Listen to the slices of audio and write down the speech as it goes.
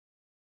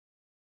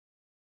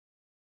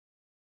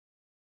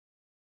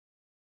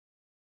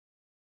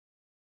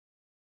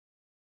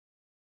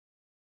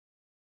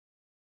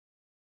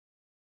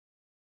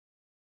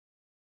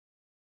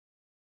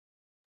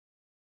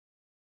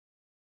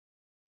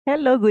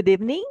Hello, good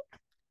evening.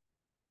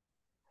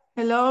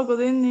 Hello,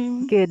 good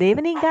evening. Good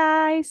evening,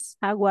 guys.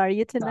 How are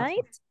you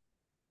tonight?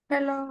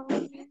 Hello.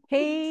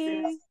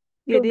 Hey,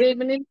 good Good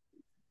evening.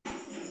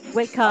 evening.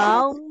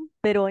 Welcome,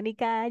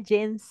 Veronica,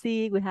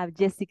 Jency. We have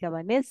Jessica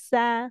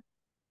Vanessa,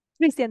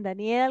 Christian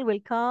Daniel,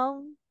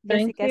 welcome.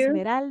 Thank Jessica you.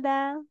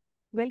 Esmeralda,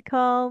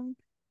 welcome.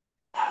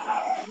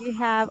 We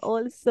have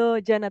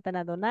also Jonathan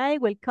Adonai,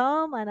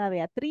 welcome. Ana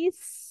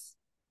Beatriz,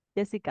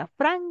 Jessica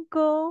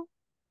Franco,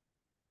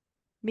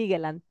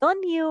 Miguel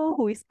Antonio,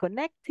 who is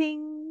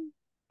connecting.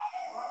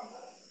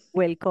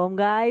 Welcome,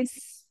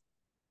 guys.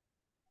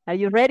 Are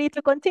you ready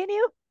to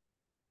continue?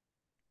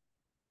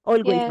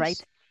 Always, right?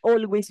 Yes.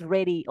 Always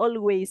ready,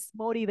 always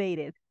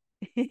motivated.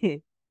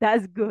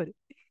 That's good.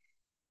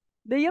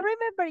 Do you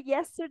remember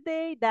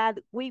yesterday that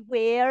we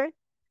were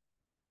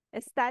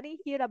studying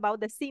here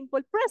about the simple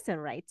present,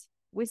 right?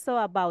 We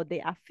saw about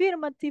the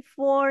affirmative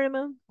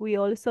form. We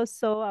also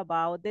saw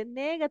about the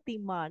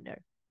negative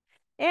manner.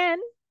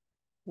 And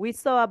we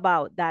saw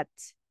about that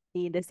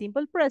in the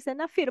simple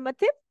present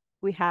affirmative,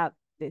 we have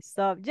the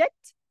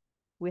subject,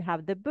 we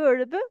have the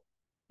verb,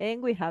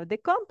 and we have the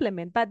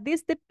complement. But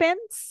this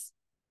depends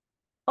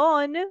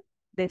on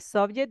the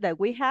subject that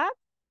we have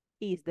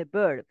is the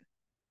verb.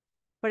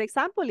 For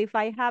example, if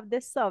I have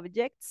the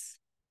subjects,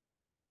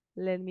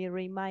 let me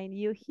remind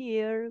you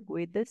here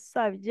with the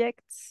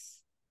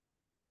subjects.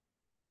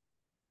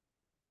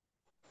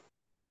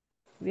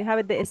 We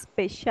have the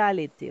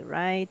speciality,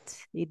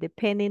 right? It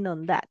depending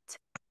on that.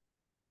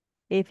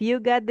 If you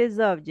got the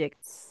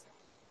subjects,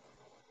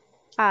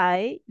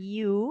 I,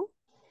 you,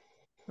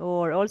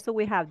 or also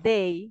we have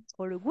they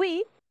or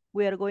we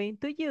are going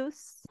to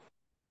use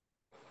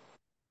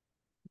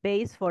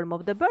base form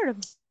of the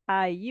verb.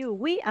 I, you,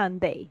 we,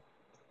 and they.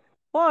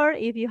 Or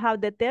if you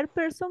have the third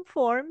person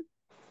form,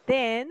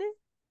 then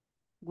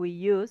we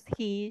use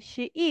he,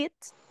 she,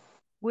 it.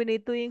 We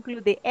need to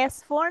include the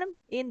S form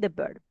in the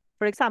verb.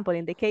 For example,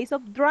 in the case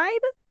of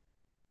drive,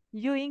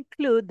 you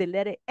include the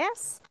letter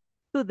S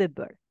to the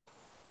verb.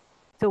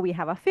 So we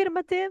have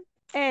affirmative,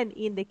 and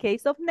in the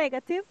case of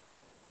negative,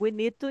 we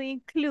need to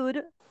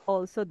include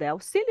also the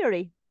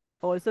auxiliary,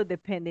 also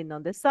depending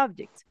on the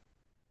subject.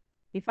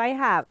 If I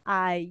have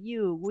I,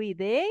 you, we,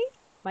 they,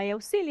 my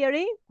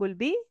auxiliary will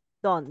be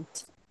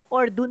don't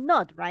or do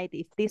not, right?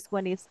 If this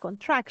one is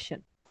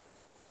contraction.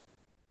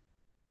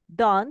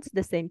 Don't,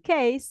 the same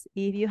case.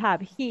 If you have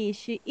he,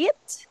 she,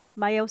 it,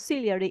 my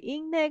auxiliary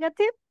in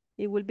negative,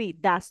 it will be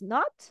does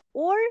not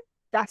or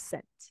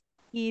doesn't.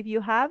 If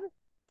you have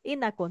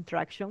in a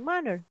contraction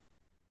manner.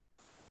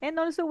 And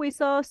also we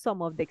saw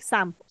some of the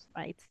examples,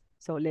 right?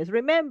 So let's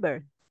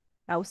remember,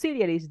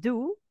 auxiliaries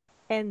do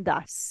and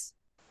does.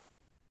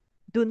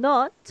 Do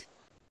not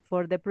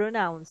for the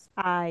pronouns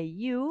I,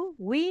 you,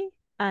 we,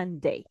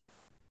 and they.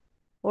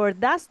 Or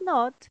does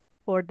not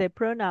for the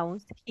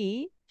pronouns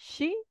he,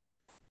 she,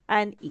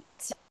 and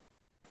it.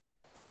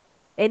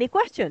 Any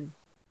question?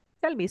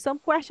 Tell me some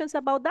questions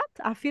about that,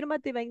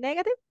 affirmative and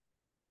negative.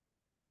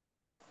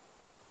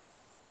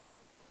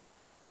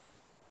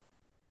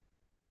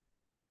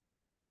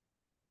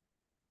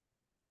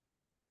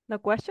 No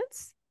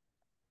questions?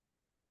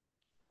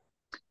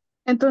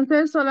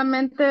 Entonces,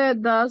 solamente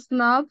does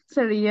not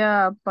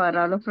sería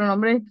para los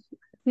pronombres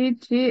he,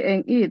 she,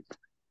 and it.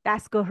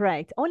 That's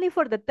correct. Only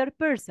for the third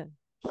person.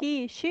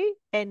 He, she,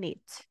 and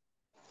it.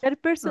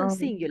 Third person Oh,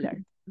 singular.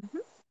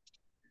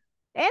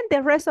 And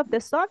the rest of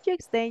the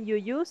subjects, then you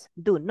use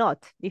do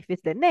not, if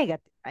it's the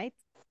negative, right?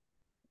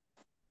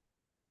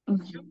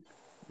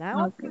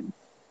 Now, okay.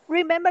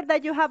 remember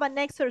that you have an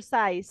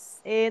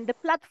exercise in the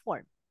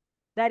platform.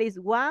 That is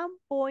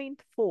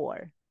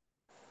 1.4.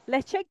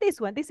 Let's check this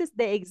one. This is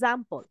the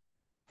example.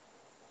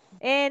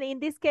 And in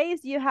this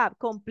case, you have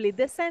complete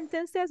the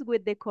sentences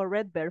with the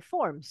correct verb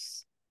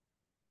forms.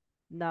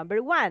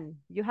 Number 1,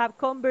 you have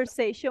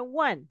conversation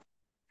 1.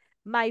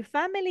 My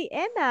family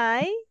and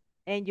I,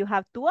 and you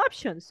have 2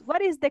 options.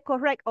 What is the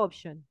correct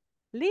option?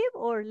 Live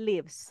or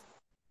lives?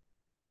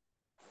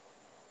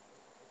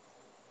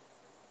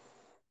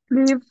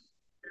 Live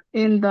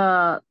in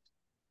the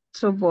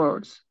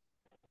suburbs.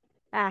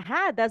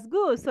 Aha, that's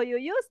good. So you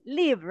use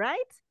live,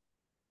 right?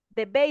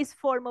 The base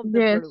form of the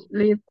Yes, verb.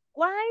 live.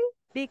 Why?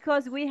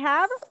 Because we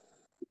have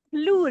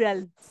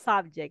plural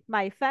subject,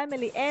 my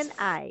family and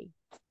I.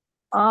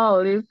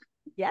 Oh, live.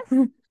 Yes?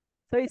 So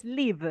it's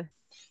live,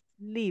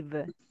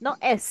 live, not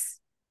S,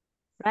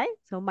 right?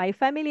 So my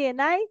family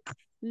and I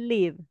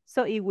live.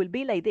 So it will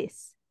be like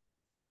this.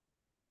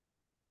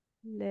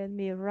 Let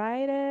me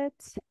write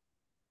it.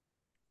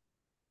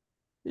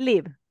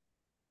 Live.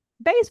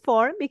 Base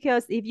form,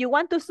 because if you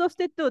want to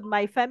substitute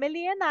my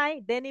family and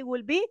I, then it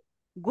will be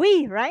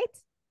we, right?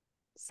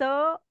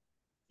 So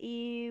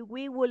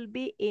we will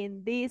be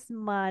in this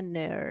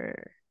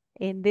manner,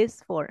 in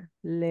this form.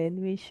 Let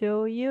me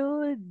show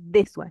you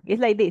this one.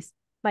 It's like this.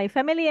 My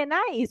family and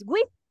I is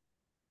we.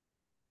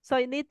 So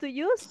you need to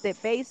use the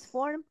base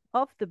form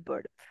of the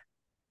verb.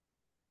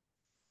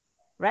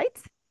 Right?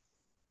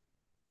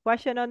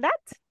 Question on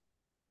that?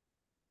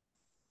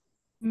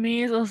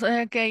 Miss, o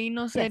sea que ahí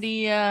no Yes.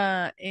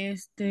 sería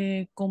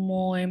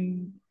como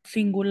en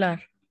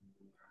singular.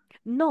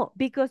 No,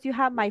 because you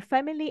have my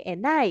family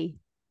and I.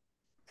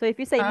 So if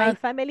you say my Ah,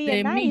 family de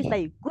and I, mí. it's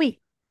like we.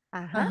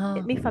 Ajá,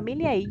 Ajá. mi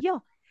familia y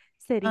yo.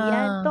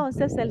 Sería Ah,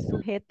 entonces el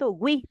sujeto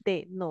we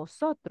de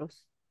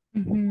nosotros.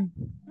 ujú.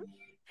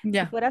 Si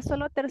Ya. fuera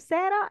solo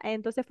tercera,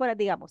 entonces fuera,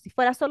 digamos, si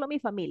fuera solo mi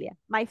familia.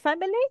 My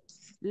family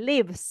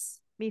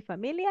lives. Mi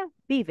familia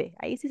vive.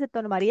 Ahí sí se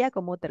tomaría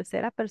como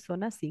tercera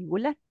persona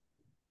singular.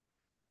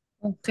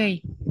 Ok.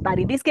 But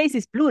in this case,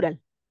 it's plural.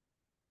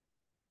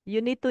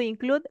 You need to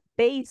include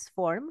base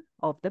form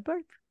of the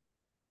verb.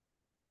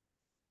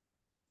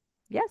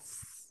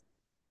 Yes.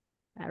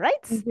 All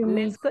right. Thank you,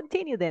 Let's Miss.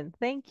 continue then.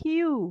 Thank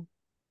you.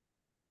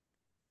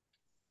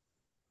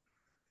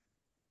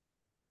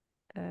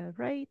 All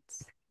right.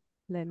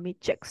 Let me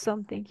check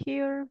something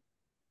here.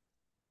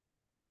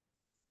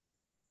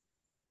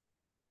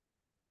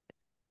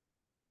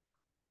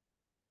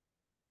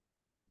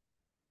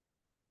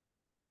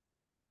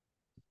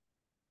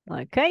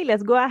 Okay,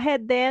 let's go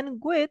ahead then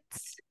with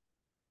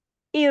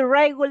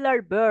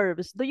irregular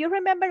verbs. Do you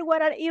remember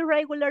what are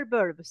irregular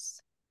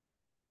verbs?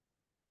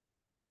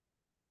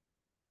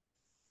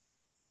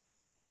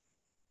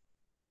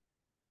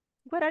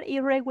 What are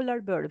irregular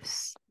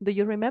verbs? Do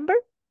you remember?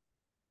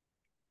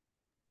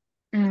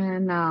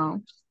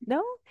 No.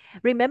 No?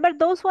 Remember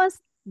those ones,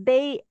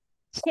 they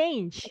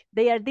change.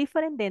 They are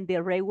different than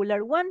the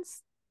regular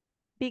ones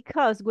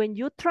because when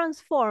you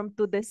transform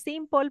to the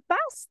simple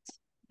past,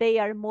 they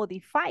are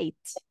modified.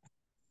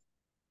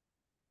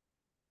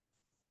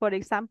 For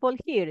example,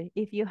 here,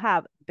 if you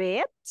have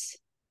bet,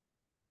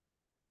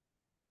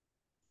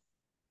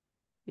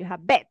 you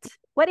have bet.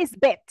 What is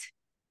bet?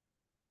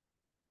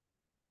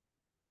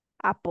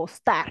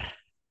 Apostar.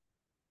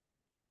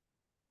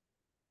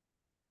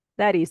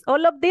 That is,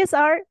 all of these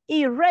are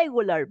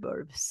irregular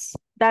verbs,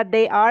 that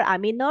they are a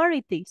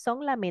minority,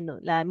 son la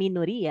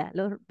minoría.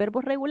 Los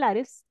verbos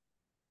regulares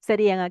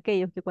serían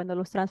aquellos que cuando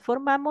los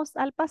transformamos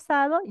al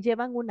pasado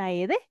llevan una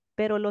ed,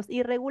 pero los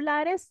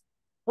irregulares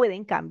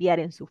pueden cambiar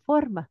en su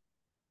forma.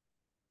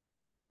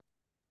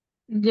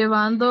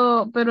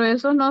 Llevando, pero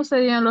esos no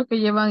serían los que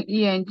llevan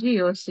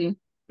ing, ¿o sí?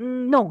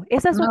 No,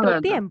 ese es No, otro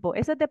 ¿verdad? tiempo,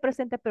 ese es de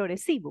presente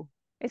progresivo.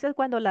 Ese es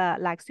cuando la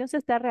acción se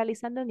está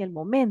realizando en el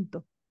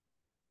momento.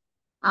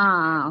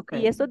 Ah, ok.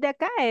 Y esto de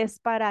acá es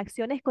para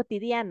acciones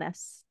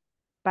cotidianas,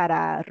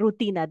 para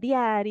rutinas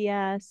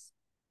diarias,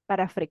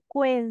 para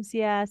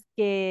frecuencias,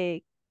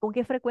 con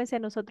qué frecuencia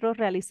nosotros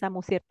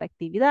realizamos cierta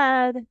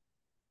actividad,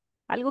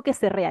 algo que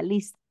se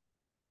realiza.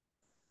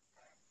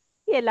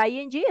 Y el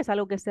ing es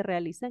algo que se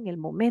realiza en el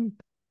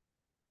momento.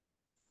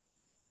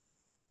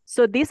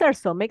 So these are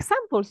some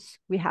examples.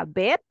 We have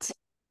bet,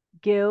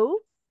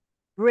 go,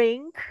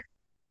 bring,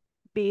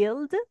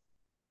 build,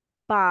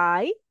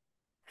 buy,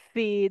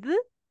 feed,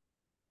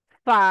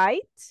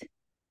 fight,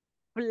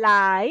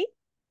 fly,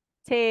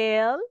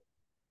 tell,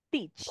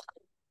 teach.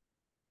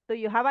 Do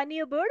you have a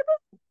new verb?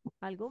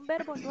 ¿Algún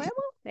verbo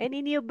nuevo?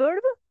 Any new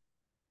verb?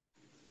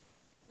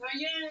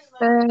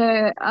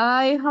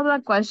 I have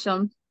a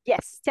question.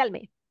 Yes, tell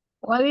me.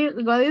 What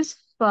is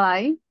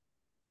fly?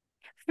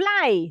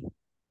 Fly.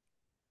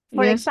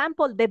 For Yes.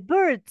 example, the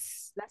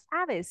birds, las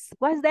aves,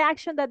 what's the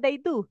action that they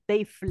do?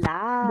 They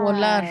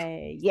Volar.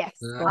 fly. Yes,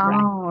 correct.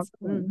 Ah,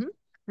 okay.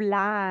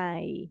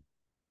 Fly.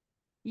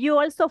 You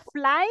also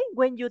fly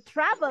when you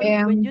travel.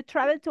 When you Um,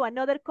 travel to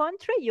another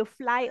country, you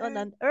fly on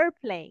an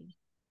airplane.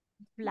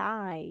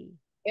 Fly.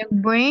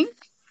 bring?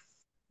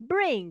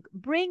 Bring.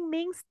 Bring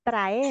means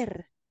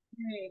traer.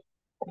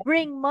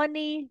 Bring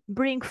money,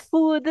 bring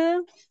food,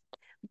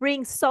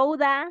 bring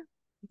soda,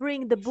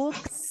 bring the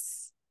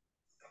books.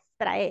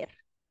 Traer.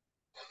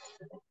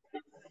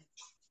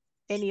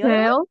 Any other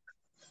one? Tell?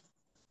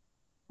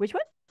 Which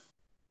one?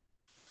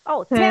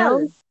 Oh, Tell?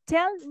 tell.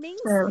 Tell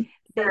means Tell.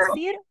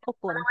 decir o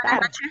Buenas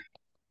contar. noches.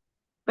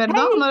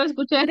 Perdón, Hey, no lo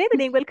escuché. good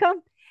evening,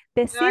 welcome.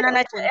 Decir Buenas o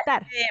noches.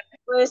 contar.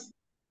 Pues,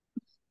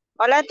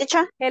 hola,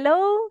 teacher.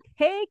 Hello,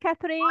 hey,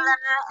 Catherine.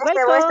 Voy a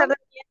estar Welcome.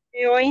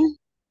 de hoy.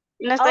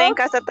 No estoy en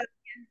casa.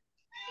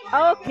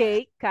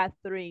 Okay,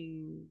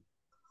 Catherine.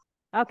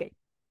 Okay,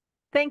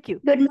 thank you.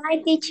 Good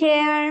night,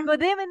 teacher.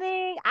 Good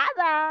evening,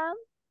 Adam.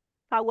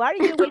 How are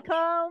you?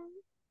 Welcome.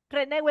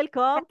 René,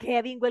 welcome.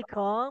 Kevin,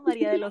 welcome.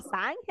 Maria de Los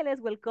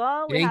Ángeles,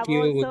 welcome. We have Thank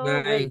you. Good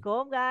also, night.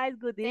 welcome, guys.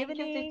 Good Thank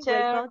you, evening.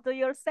 teacher. Welcome to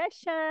your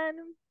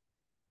session.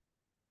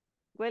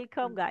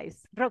 Welcome,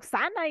 guys.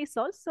 Roxana is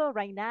also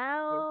right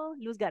now.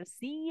 Luz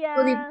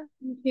Garcia.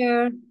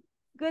 Teacher.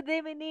 Good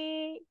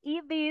evening.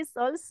 Eve is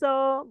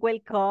also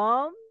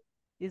welcome.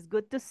 It's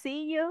good to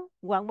see you.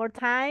 One more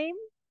time.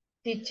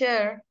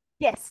 Teacher,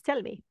 Yes,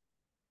 tell me.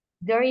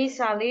 there is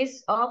a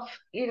list of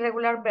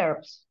irregular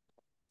verbs.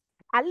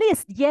 At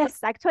least,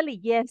 yes, actually,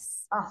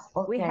 yes,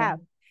 Okay. we have.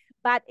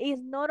 But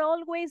it's not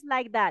always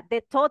like that,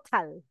 the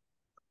total,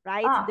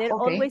 right? They're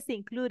Okay. always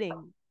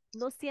including.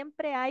 No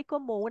siempre hay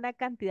como una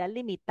cantidad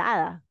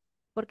limitada,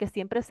 porque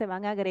siempre se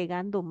van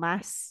agregando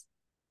más.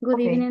 Good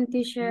Okay. evening,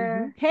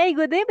 teacher. Hey,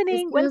 good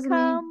evening, Excuse me.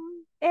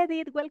 welcome.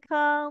 Edith,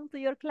 welcome to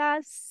your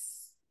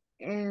class.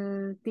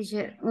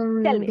 Teacher,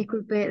 Tell me.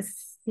 disculpe,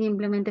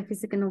 simplemente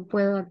fíjese que no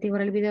puedo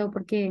activar el video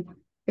porque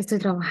estoy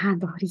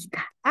trabajando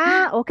ahorita.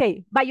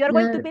 Okay. But you are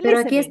going to be Pero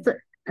aquí listening. estoy,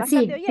 Vas a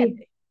estar de sí,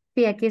 oyente.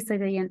 sí, aquí estoy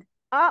de oyente.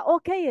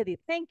 Okay,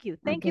 Edith. Thank you.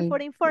 Thank you Okay.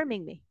 for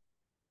informing me.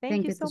 Thank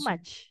Thank you you, so teacher.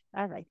 much.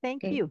 All right.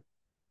 Thank Okay. you.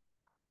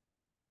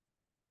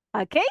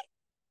 Okay.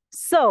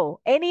 So,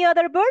 any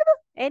other verb?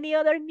 Any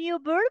other new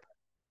verb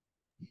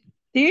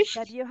Teach.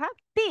 that you have?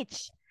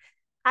 Teach.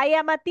 I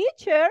am a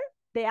teacher.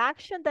 The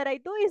action that I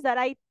do is that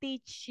I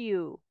teach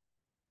you.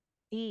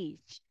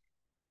 Teach.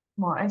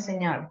 Como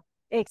enseñar.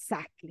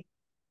 Exactly.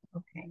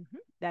 Okay.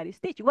 That is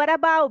teach. What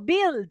about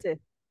build?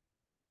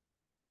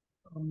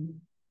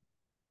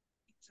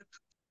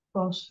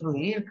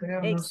 Construir,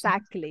 creo. No sé.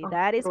 Exactly.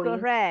 That is Construir.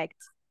 correct.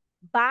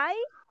 Buy.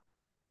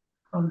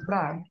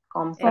 Comprar.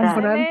 Comprar.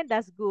 Excellent.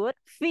 That's good.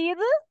 Feed.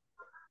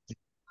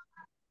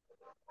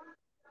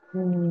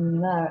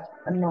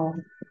 No.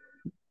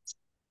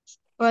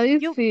 What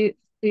is You-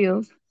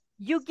 feel?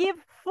 You give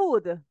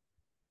food.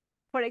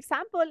 For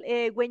example,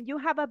 when you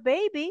have a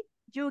baby,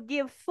 you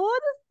give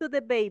food to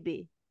the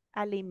baby.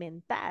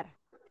 Alimentar.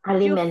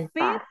 You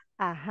feed,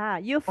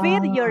 Alimentar. you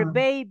feed your Ah.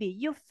 baby.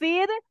 You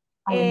feed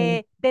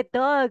Aliment- the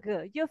dog.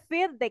 You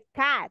feed the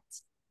cat.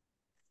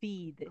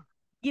 Feed.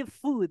 Give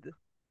food.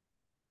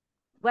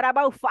 What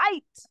about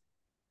fight?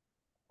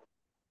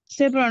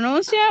 Se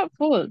pronuncia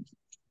food.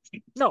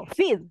 No,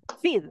 feed.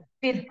 Feed.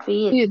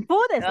 Feed.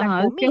 Food es la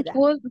Ajá, es que comida.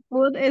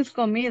 food es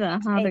comida,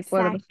 ajá,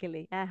 recuerdo.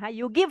 Exactly.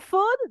 You give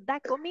food, da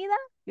comida,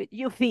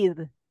 you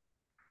feed.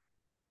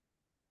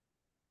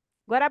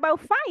 What about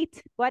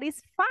fight? What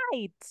is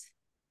fight?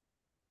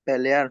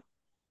 Pelear.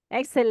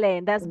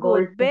 Excellent. That's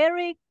Golpe. good.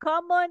 Very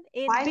common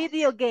in Fight.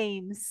 video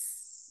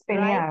games. Right?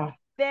 Pelear.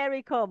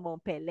 Very common.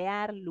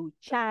 Pelear,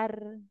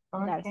 luchar.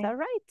 That's Okay. all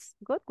right.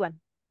 Good one.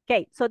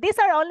 Okay, so these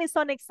are only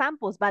some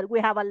examples, but we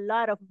have a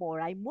lot of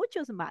more. Hay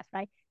muchos más,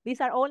 right? These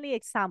are only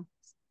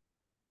examples.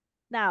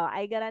 Now,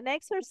 I got an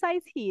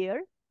exercise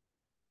here.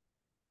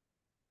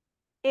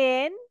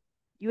 And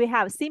you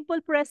have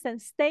simple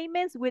present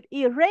statements with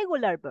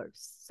irregular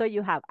verbs. So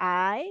you have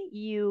I,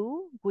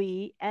 you,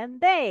 we, and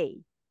they.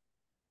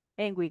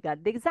 And we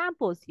got the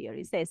examples here.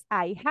 It says,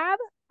 I have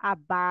a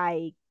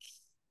bike.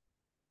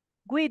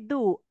 We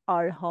do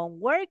our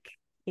homework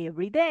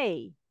every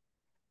day.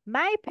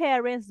 My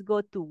parents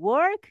go to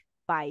work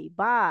by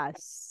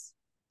bus.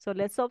 So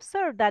let's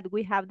observe that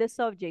we have the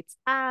subjects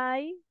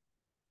I,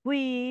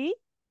 we,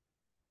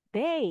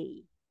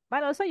 they.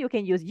 But also you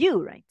can use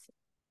you, right?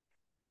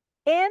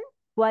 And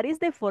what is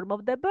the form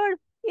of the verb?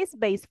 It's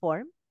base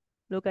form.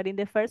 Look at in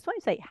the first one,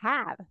 say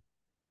have,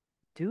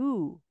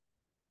 do,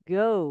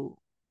 go.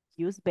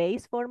 Use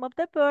base form of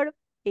the verb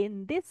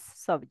in these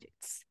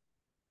subjects.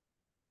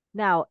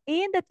 Now,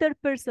 in the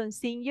third person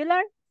singular,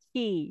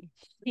 he,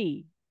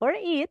 she, or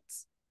it,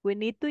 we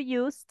need to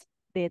use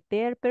the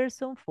third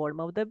person form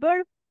of the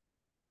verb.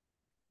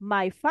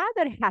 My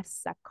father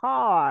has a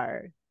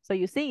car. So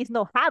you see, it's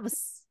no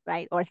haves,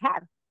 right? Or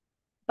have.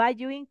 But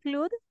you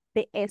include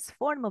the S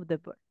form of the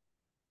verb.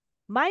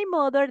 My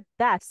mother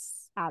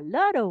does a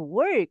lot of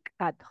work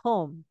at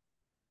home.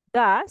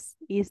 Does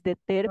is the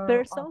third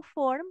person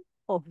form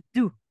of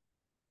do.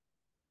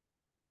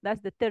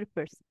 That's the third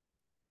person.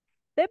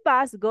 The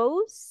bus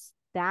goes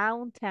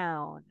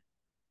downtown.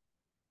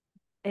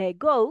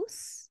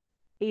 Goes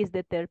is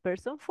the third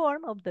person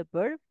form of the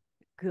verb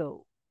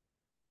go.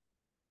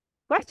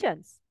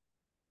 Questions?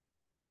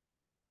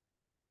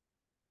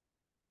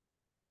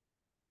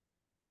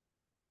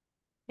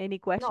 Any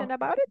question No.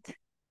 about it?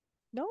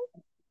 No?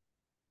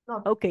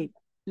 No. Okay,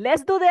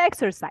 let's do the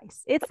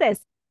exercise. It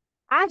says,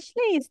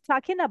 Ashley is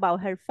talking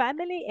about her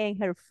family and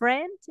her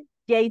friend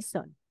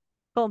Jason.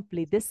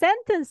 Complete the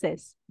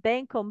sentences,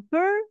 then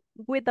compare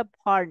with a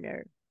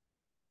partner.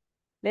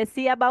 Let's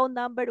see about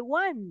number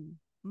one.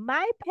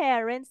 My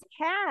parents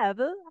have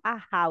a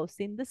house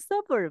in the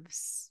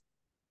suburbs.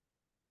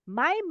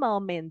 My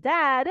mom and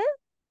dad,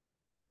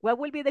 what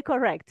will be the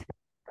correct?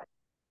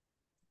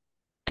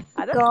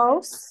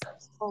 Goes.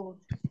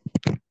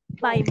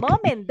 My mom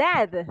and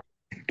dad.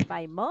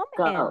 My mom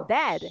and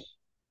dad.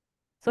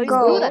 So it's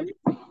Go. plural.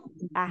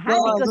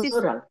 Because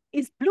Plural.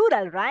 it's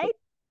plural, right?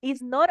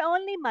 It's not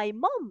only my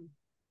mom.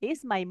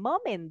 It's my mom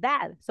and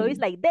dad. So it's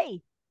like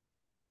they.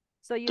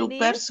 So you need...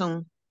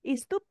 person.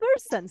 It's two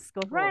persons,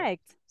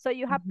 correct. So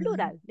you have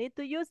plural. Need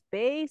to use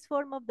base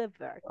form of the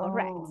verb,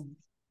 correct.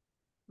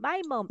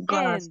 My mom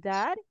and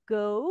dad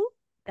go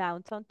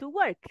downtown to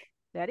work.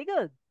 Very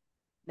good.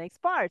 Next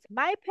part.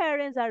 My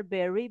parents are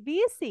very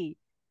busy.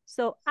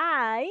 So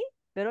I,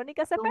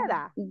 Verónica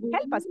Cepeda,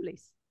 help us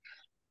please.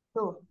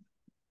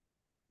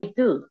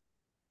 Do.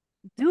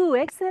 Do,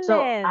 excellent. So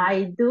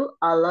I do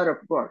a lot of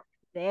work.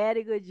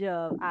 Very good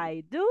job.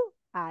 I do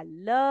a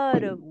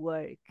lot of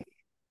work.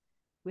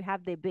 We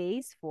have the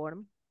base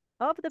form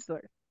of the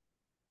verb.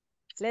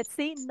 Let's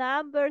see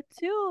number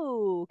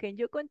two. Can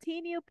you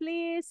continue,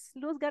 please,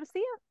 Luz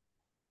Garcia?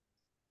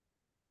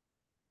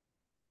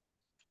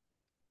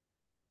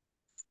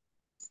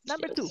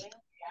 Number two.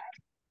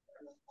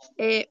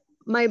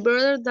 My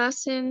brother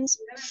doesn't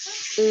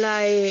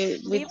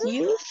live with Live?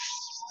 you.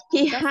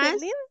 He Doesn't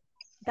has live?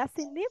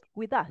 Doesn't live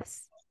with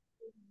us.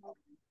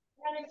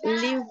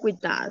 lived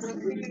with us.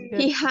 Good.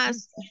 He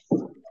has.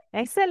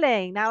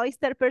 Excellent. Now it's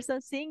third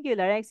person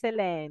singular.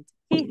 Excellent.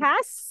 He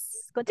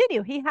has,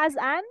 continue. He has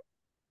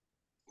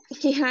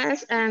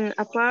an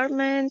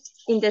apartment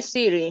in the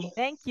city.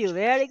 Thank you.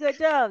 Very good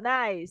job.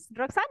 Nice.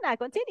 Roxana,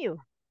 continue.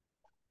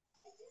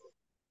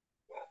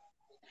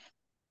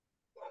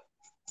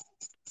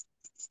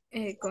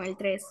 Con el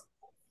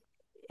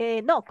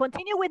 3. No,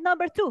 continue with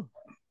number 2.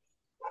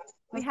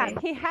 We have,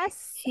 he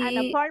has an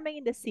apartment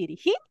in the city.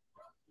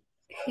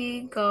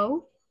 He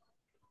go.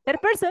 Third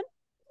person.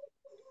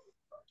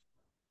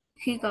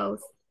 He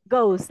goes.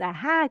 Goes.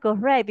 Aha,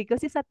 correct.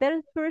 Because it's a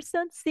third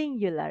person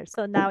singular.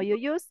 So now you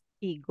use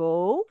he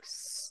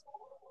goes.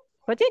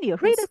 Continue.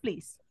 Read it,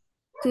 please.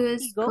 To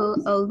He school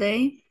goes. all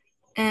day.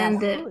 That's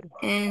good.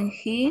 And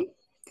he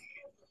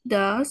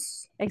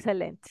does.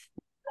 Excellent.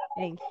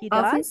 And he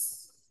Office.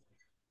 does.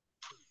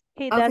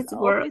 He does Office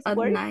work office at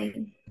work. night.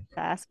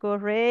 That's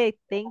correct.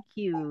 Thank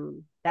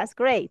you. That's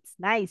great.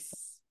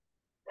 Nice.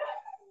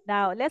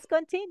 Now let's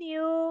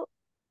continue.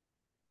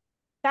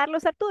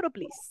 Carlos Arturo,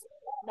 please.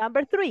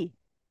 Number 3.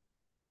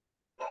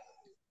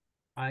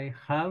 I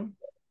have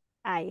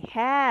I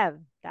have.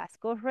 That's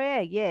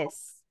correct.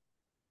 Yes.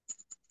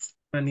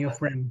 a new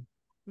friend.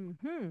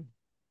 Mm-hmm.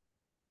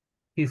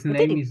 His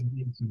Continue. name is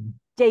Jason.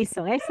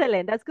 Jason.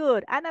 Excellent. That's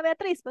good. Ana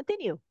Beatriz,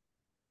 continue.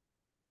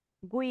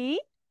 We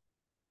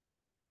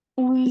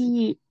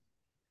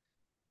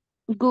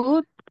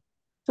go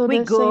to We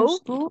the go. same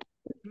school,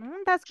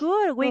 That's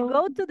good. We Oh.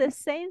 go to the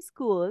same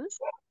school.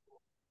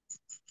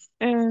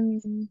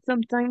 and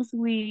sometimes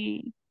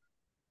we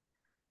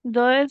do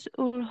our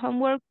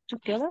homework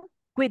together.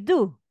 We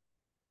do.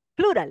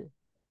 Plural.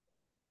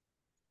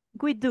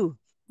 We do.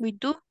 We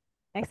do.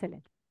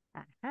 Excellent.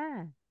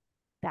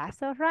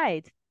 That's all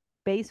right.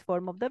 Base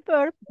form of the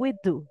verb, we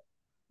do.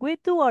 We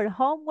do our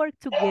homework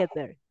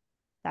together.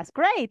 That's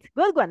great.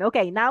 Good one.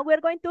 Okay, now we're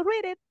going to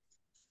read it.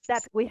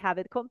 That we have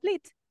it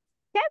complete.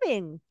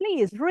 Kevin,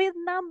 please read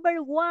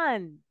number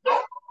 1.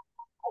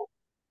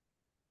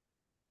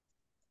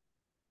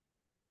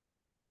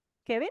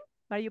 Kevin,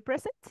 are you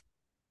present?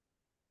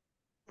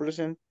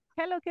 Present.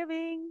 Hello,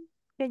 Kevin.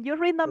 Can you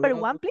read number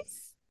 1,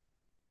 please?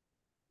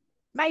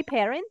 My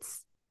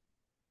parents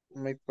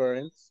My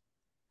parents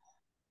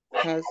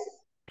have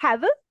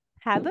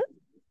have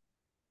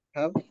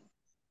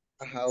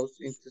a house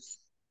in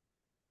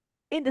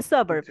the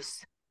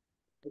suburbs.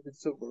 in the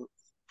suburbs.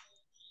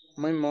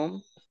 My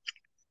mom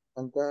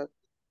and dad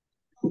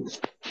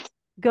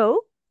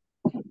Go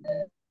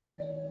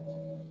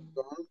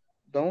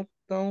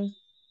downtown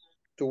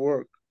to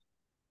work.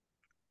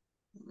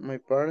 My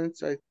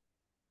parents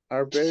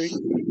are very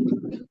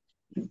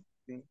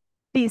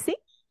busy.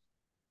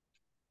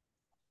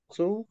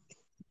 so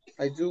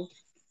I do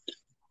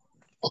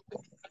a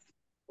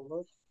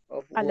lot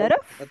of A work.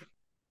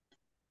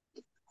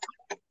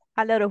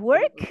 lot of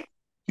work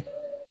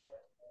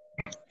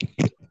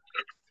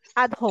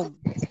at home.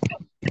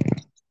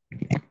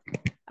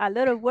 A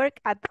lot of work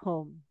at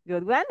home.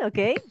 Good one.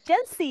 Okay.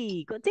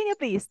 Jency, continue,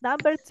 please.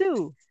 Number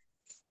 2.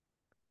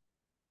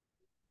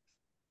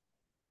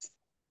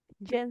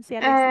 Jency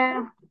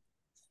Alexandra.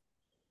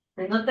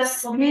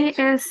 He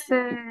is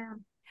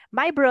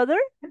My brother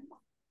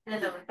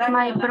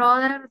my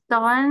brother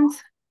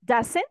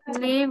doesn't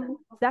live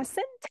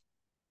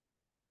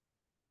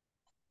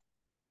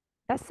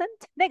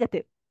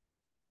negative.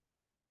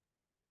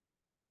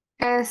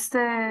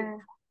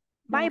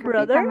 My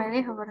brother. me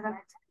dijo, ¿verdad?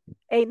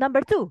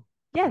 Number 2.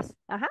 Yes.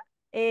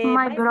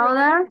 My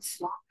brother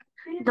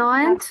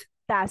don't.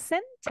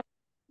 doesn't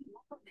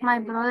My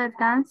brother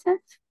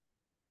doesn't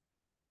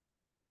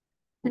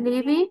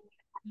living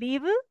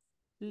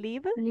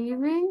with us.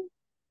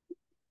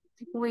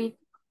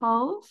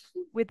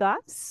 with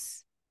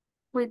us.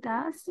 With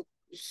us.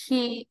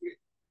 He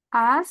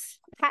has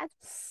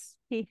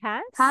He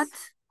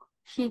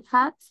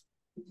has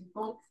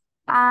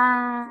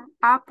an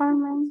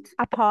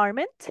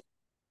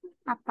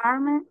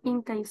apartment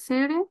in the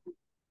city.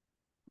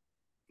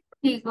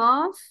 He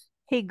goes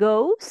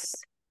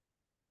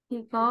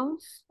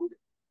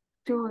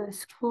to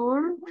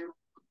school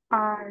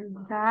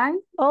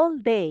all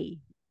day.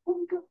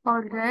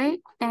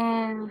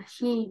 And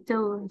he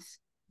does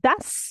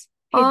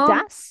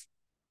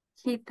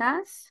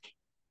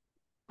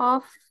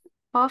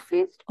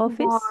office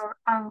work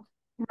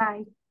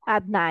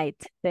at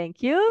night.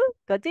 Thank you.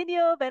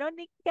 Continue,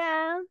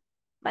 Veronica.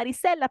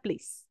 Marisela,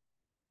 please.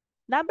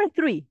 Number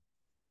 3.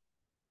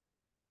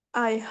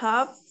 I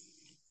have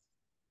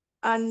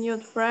a new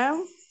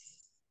friend.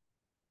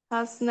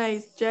 His name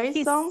is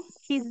Jason.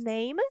 His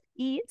name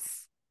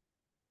is?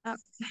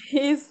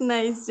 His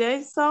name is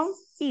Jason.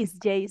 Is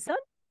Jason.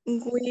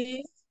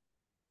 We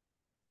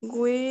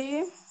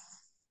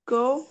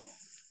go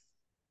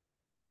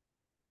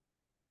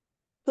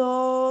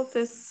to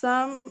the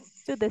same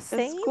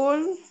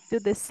school. To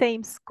the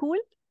same school.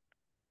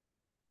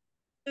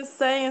 The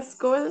same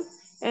school.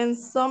 and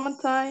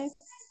sometimes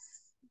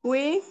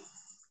we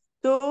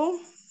do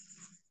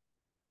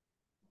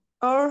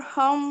our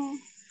homework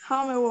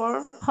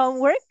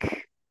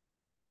Homework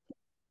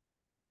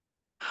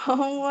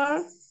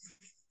homework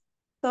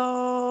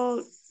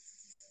so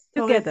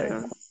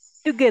together.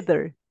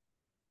 together.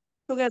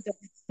 Together.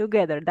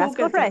 Together. That's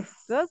Together. correct.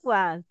 Good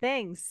one.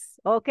 Thanks.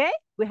 Okay,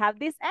 we have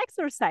this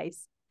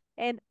exercise.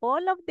 And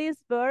all of these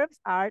verbs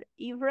are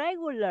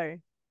irregular.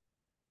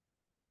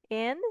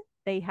 And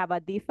they have a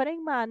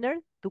different manner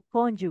to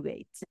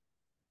conjugate.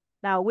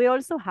 Now, we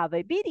also have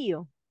a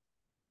video.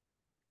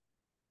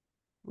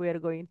 We are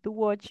going to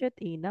watch it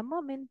in a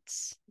moment.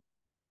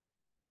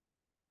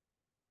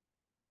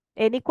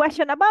 Any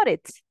question about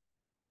it?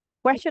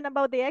 Question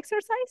about the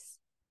exercise?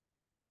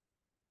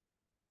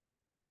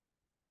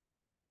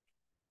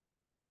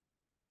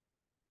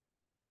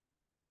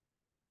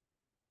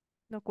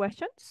 No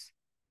questions?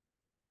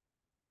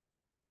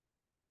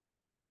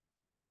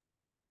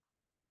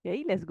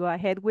 Okay, let's go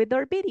ahead with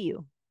our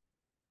video.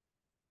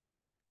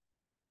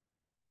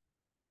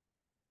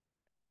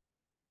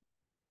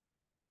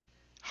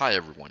 Hi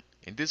everyone,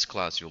 in this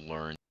class you'll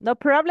learn No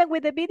problem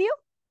with the video?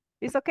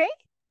 It's okay?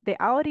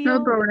 The audio?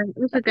 No problem.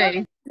 It's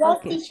okay. Yes,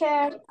 Okay.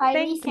 teacher, I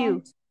Thank you.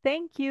 listened.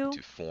 Thank you.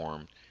 to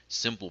form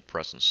simple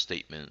present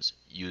statements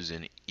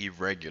using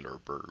irregular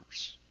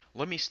verbs.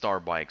 Let me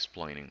start by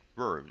explaining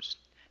verbs.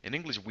 In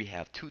English we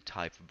have two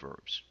types of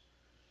verbs,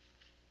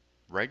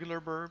 regular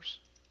verbs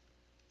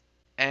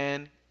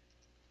and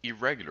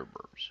irregular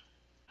verbs.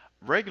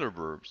 Regular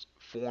verbs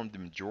form the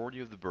majority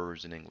of the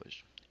verbs in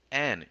English,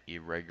 and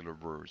irregular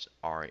verbs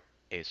are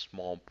a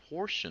small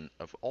portion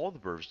of all the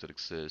verbs that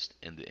exist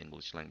in the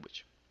English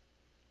language.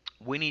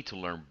 We need to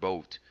learn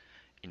both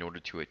in order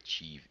to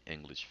achieve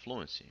English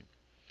fluency.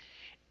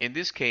 In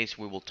this case,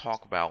 we will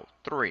talk about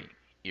three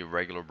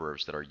irregular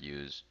verbs that are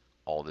used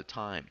all the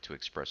time to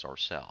express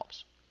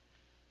ourselves: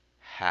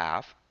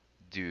 have,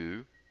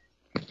 do,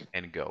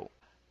 and go.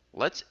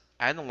 Let's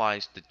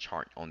analyze the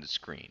chart on the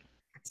screen.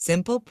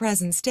 Simple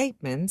present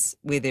statements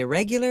with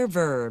irregular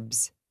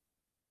verbs.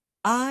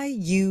 I,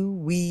 you,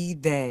 we,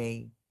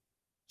 they.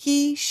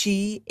 He,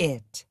 she,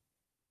 it.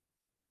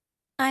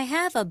 I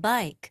have a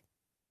bike.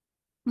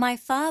 My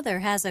father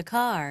has a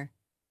car.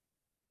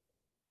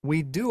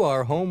 We do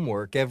our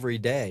homework every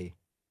day.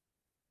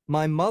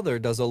 My mother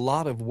does a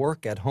lot of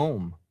work at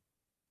home.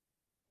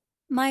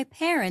 My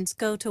parents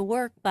go to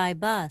work by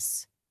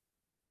bus.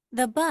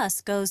 The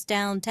bus goes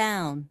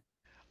downtown.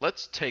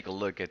 Let's take a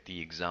look at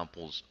the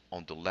examples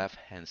on the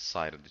left-hand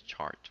side of the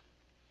chart.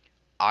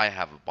 I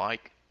have a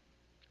bike.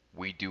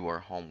 We do our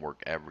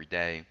homework every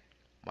day.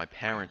 My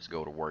parents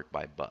go to work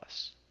by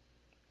bus.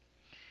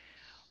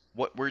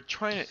 What we're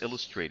trying to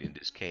illustrate in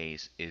this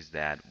case is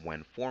that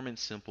when forming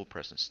simple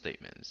present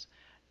statements,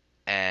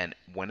 and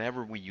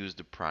whenever we use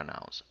the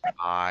pronouns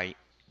I,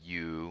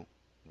 you,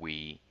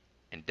 we,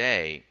 and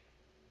they,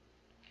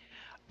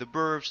 the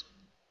verbs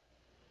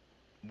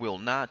will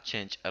not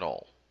change at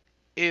all.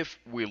 If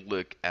we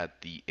look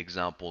at the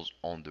examples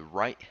on the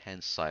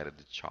right-hand side of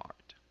the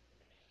chart,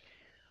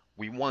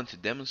 we want to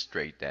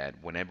demonstrate that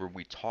whenever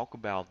we talk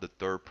about the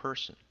third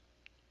person,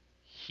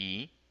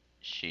 he,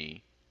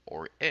 she,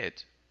 or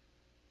it,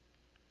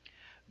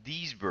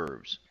 these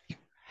verbs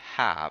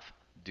have,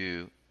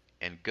 do,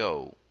 and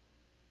go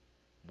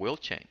will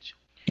change.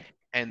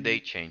 And they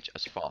change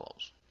as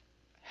follows.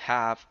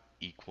 Have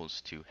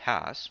equals to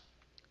has,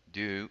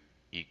 do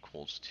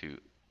equals to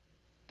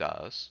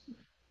does,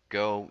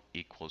 go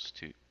equals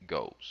to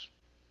goes.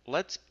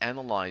 Let's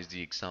analyze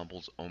the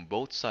examples on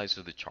both sides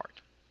of the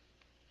chart.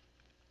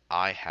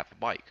 I have a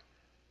bike.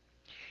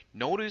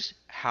 Notice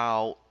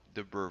how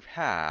the verb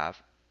have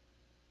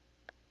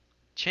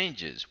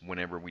changes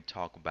whenever we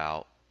talk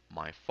about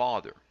my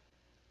father.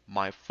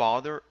 My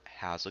father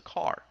has a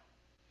car.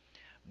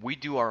 We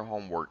do our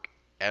homework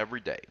every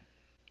day.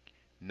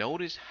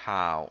 Notice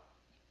how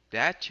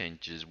that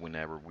changes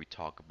whenever we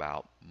talk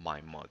about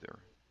my mother.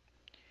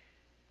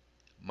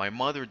 My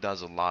mother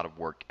does a lot of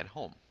work at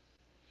home.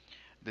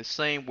 The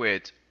same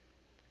with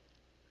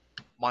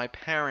my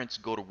parents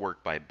go to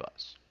work by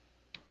bus.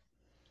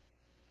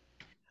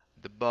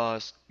 The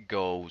bus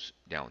goes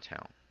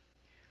downtown.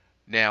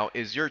 Now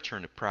it's your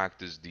turn to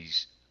practice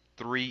these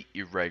three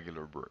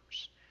irregular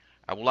verbs.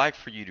 I would like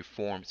for you to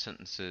form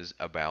sentences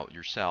about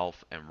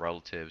yourself and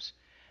relatives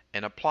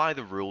and apply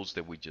the rules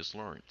that we just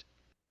learned.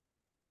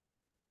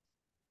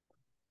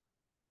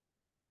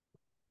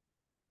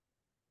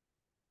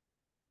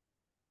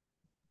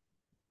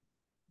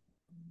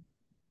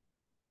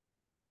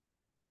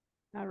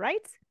 All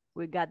right,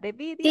 we got the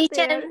video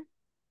Teacher. there.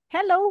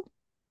 Hello.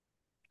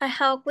 I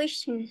have a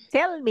question.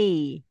 Tell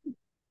me.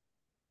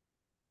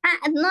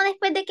 No,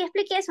 después de que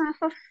explique eso,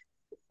 mejor.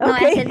 No,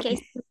 Okay. es el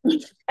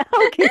case.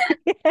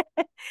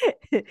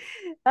 Okay.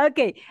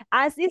 Okay.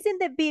 As is in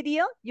the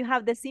video, you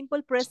have the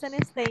simple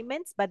present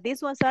statements, but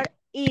these ones are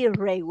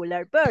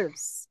irregular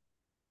verbs.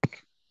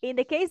 In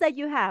the case that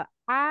you have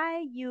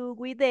I, you,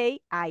 we,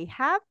 they, I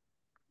have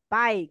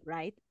bike,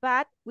 right?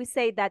 But we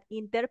say that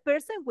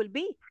interperson will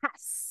be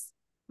has.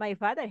 My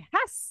father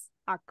has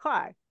a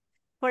car.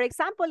 For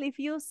example, if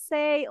you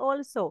say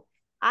also,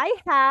 I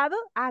have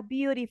a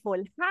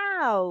beautiful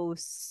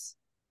house.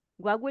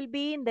 What will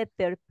be in the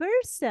third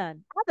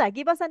person? Ada,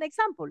 give us an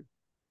example.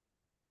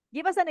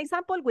 Give us an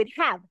example with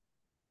have.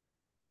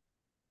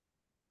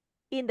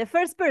 In the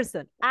first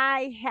person,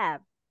 I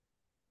have.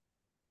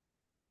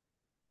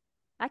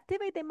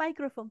 Activate the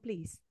microphone,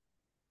 please.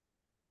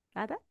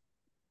 Ada?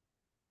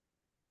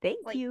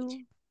 Thank you.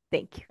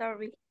 Thank you.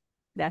 Sorry.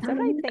 That's all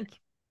right. Thank you.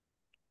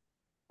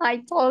 I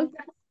told.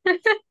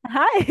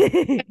 Hi.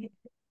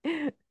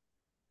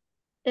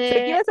 So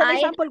give us an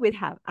example with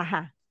have.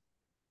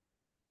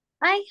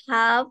 I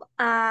have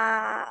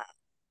a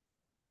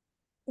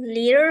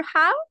little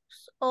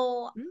house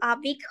or a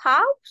big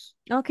house.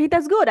 Okay,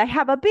 that's good. I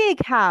have a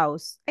big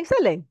house.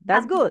 Excellent.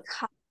 That's good.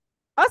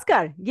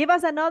 Oscar, give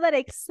us another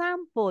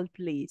example,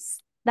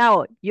 please.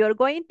 Now, you're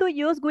going to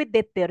use with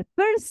the third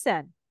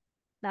person.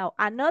 Now,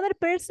 another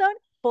person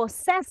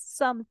possesses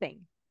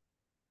something.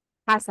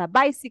 Has a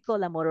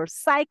bicycle, a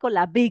motorcycle,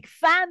 a big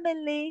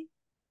family,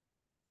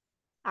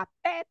 a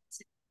pet.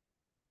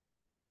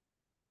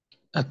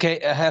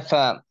 Okay, I have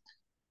a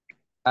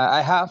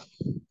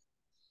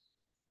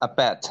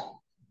pet.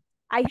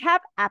 I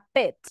have a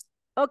pet.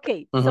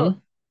 Okay,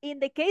 so in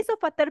the case of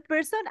a third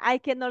person, I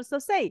can also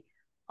say,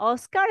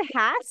 Oscar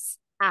has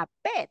a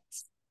pet.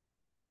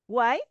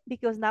 Why?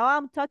 Because now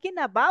I'm talking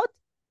about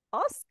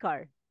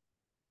Oscar.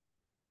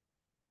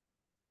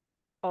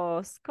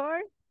 Oscar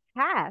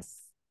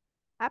has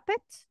a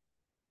pet.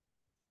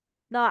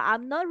 No,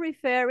 I'm not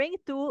referring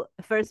to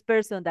first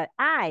person that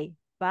I,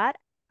 but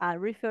I'm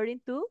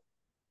referring to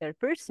third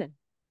person.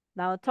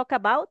 Now talk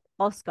about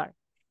Oscar.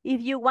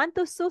 If you want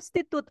to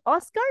substitute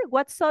Oscar,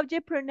 what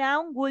subject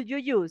pronoun would you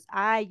use?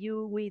 I,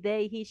 you, we,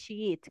 they, he,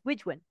 she, it.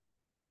 Which one?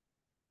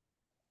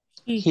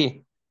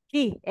 He.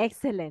 He,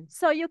 excellent.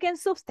 So you can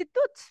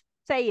substitute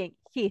saying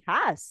he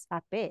has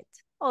a pet.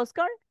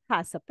 Oscar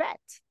has a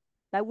pet.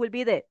 That will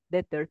be the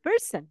third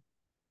person.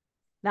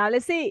 Now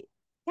let's see.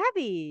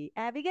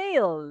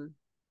 Abigail,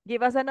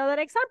 give us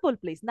another example,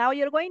 please. Now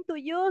you're going to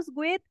use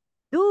with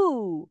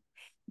do.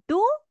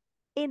 Do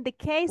in the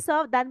case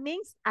of, that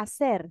means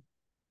hacer.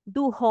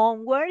 Do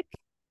homework,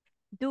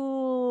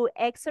 do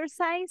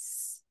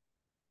exercise.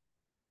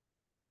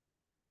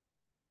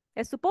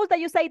 Suppose that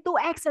you say do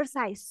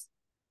exercise.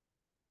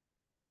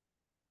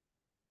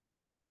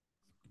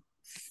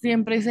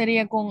 Siempre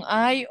sería con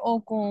I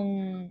o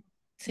con...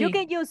 Sí. You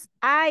can use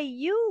I,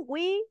 you,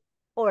 we,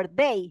 or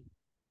they.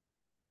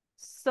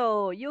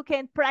 So you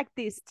can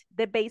practice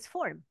the base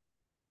form.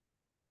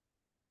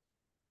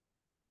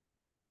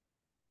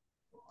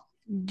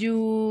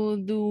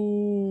 You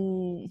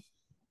do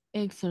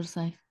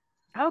exercise.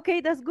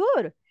 Okay, that's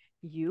good.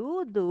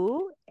 You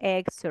do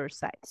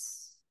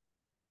exercise.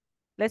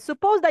 Let's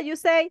suppose that you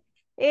say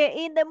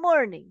in the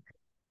morning.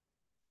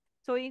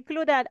 So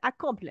include a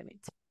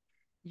complement.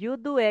 You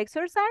do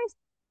exercise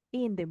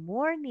in the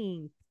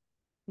morning.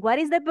 What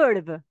is the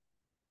verb?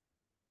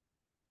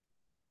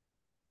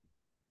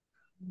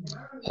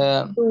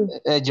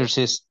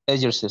 Exercise.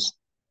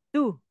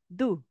 Do.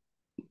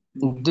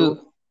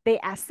 De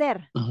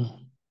hacer.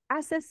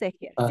 Haces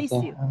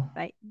ejercicio,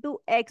 right? Do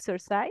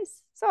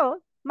exercise. So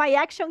my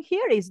action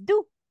here is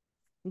do.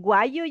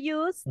 Why you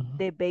use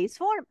the base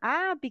form?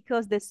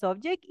 Because the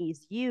subject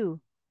is you.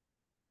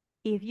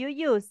 If you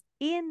use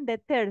in the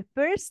third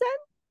person,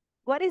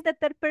 what is the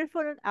third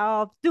person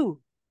of do?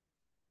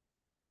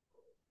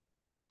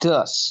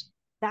 Does.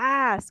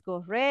 That's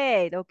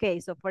correct. Okay,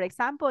 so for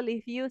example,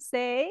 if you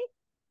say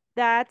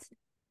that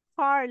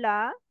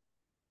Carla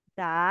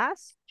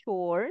does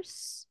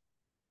chores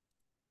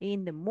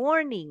in the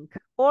morning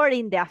or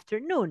in the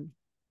afternoon.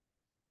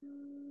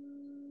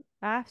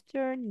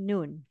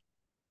 Afternoon.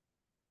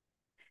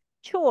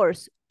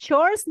 Chores.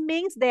 Chores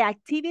means the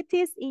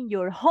activities in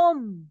your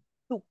home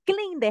to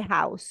clean the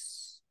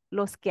house.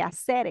 Los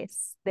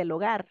quehaceres del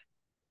hogar.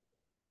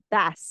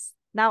 Does.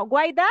 Now,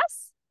 why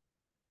does?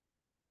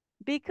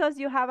 Because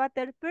you have a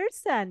third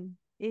person.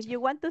 If you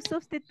want to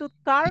substitute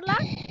Carla,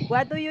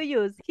 what do you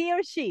use? He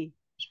or she?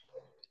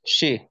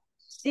 She.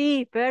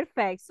 She,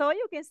 perfect. So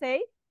you can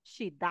say,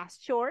 she does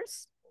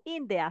chores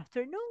in the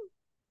afternoon.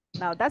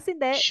 Now that's in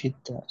the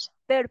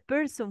third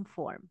person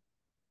form.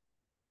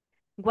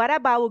 What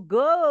about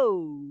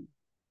go?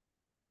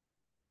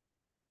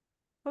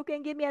 Who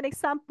can give me an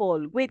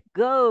example with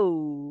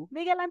go?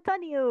 Miguel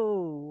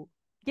Antonio,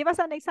 give us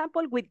an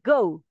example with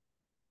go.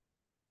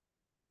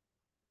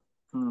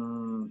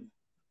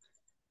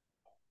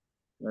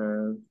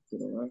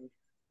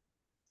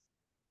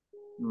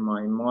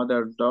 My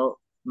mother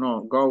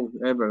goes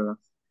everywhere.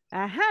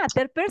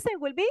 Third person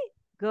will be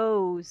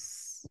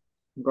goes.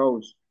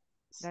 Goes.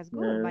 That's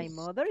good. Yes. My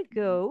mother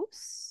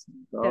goes.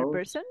 Third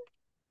person.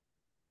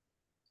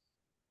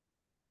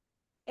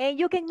 And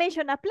you can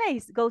mention a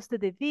place. Goes to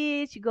the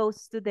beach,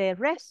 goes to the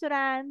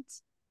restaurant.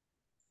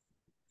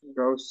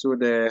 Goes to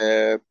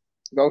the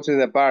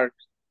park.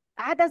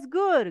 That's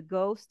good.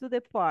 Goes to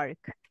the park.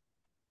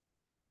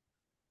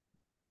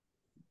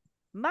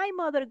 My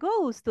mother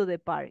goes to the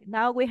park.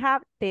 Now we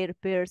have third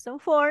person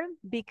form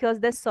because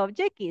the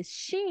subject is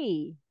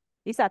she.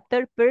 It's a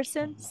third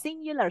person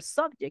singular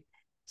subject.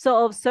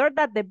 So observe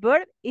that the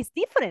verb is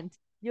different.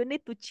 You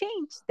need to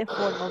change the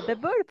form of the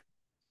verb.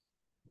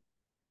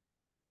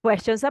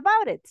 Questions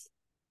about it?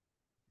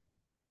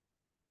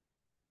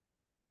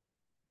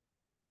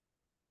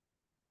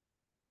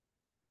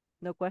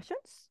 No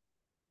questions?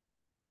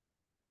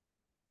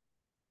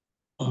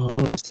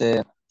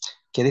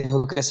 ¿Qué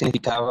dijo que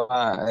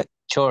significaba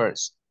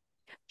chores?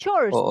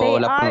 Chores, O they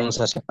la are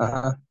pronunciación.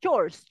 Ajá.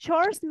 chores.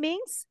 Chores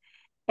means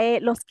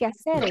los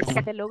quehaceres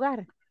del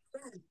hogar.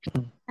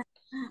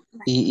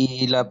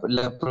 Y la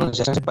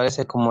pronunciación se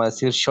parece como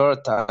decir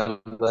short,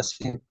 algo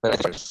así.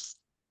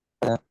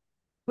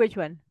 Which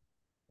one?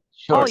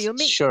 Shorts, Oh, you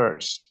mean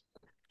shorts.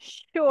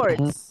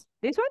 shorts.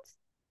 This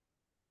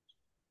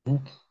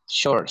one?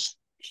 Shorts.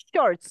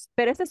 Shorts,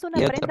 pero esa es una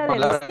Y otra prenda de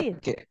palabra vestir.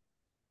 que...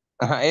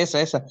 Ajá, esa.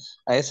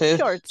 A ese es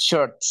Shorts.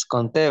 shorts,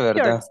 con T,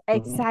 ¿verdad? Shorts,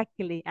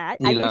 exactly. Y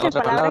Hay la muchas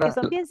otra palabras que palabra,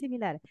 son bien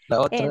similares.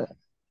 la otra...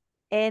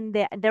 And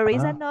there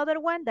is Ajá. another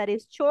one that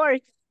is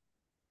shorts.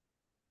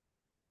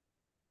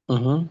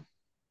 Ujú.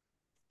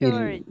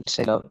 Church.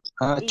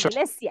 Church,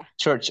 Iglesia.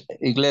 church,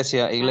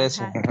 iglesia.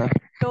 Ajá. Ajá.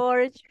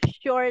 Church,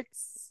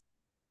 shorts.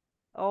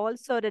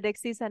 Also, there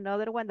exists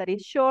another one that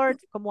is short,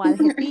 como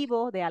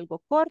adjetivo de algo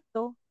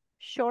corto.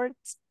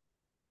 Shorts.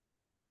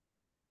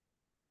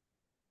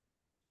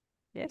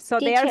 Yes, so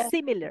they are Teacher.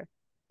 similar.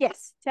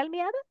 Yes, tell me,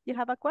 Ada, you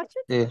have a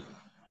question? Sí.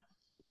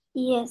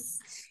 Yes.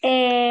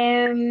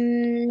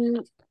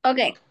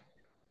 Okay.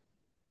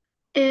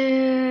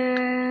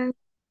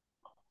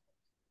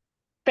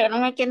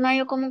 Espérame que no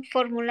hay cómo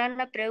formular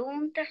la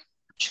pregunta.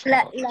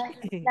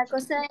 La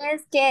cosa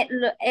es que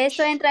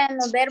eso entra en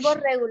los verbos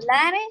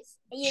regulares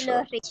y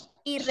los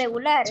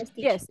irregulares.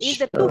 Teacher. Yes, it's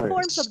the two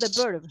forms of the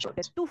verb.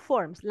 The two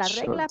forms. La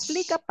regla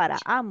aplica para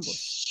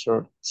ambos.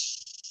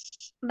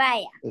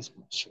 Vaya.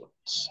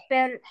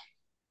 Pero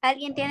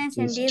alguien tiene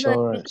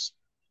encendido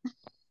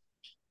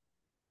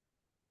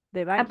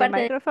The aparte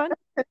microphone.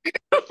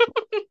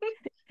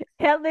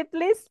 Help me,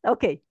 please.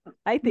 Okay,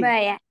 I think.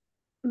 Vaya.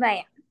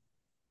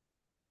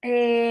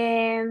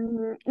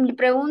 Mi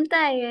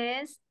pregunta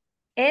es,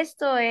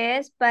 esto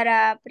es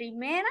para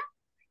primera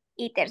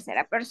y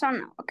tercera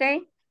persona, ¿ok?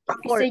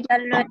 Eso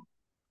ya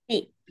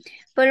sí.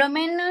 Por lo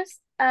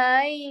menos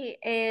hay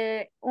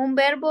un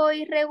verbo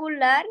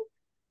irregular,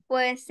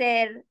 puede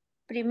ser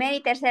primera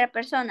y tercera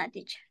persona,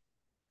 teacher.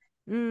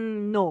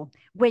 No.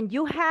 When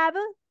you have,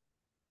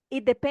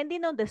 it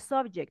depending on the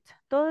subject.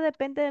 Todo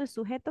depende del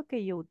sujeto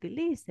que yo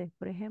utilice.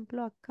 Por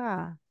ejemplo,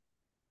 acá.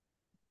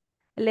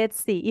 Let's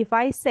see. If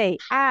I say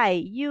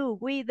I, you,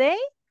 we, they,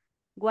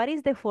 what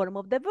is the form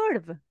of the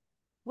verb?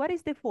 What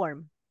is the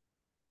form?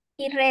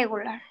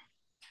 Irregular.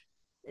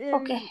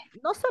 Okay.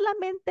 No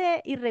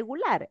solamente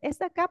irregular,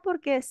 es acá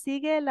porque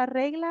sigue la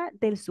regla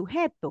del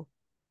sujeto.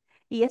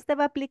 Y este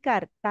va a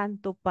aplicar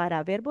tanto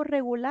para verbo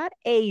regular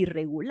e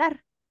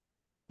irregular,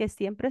 que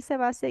siempre se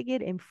va a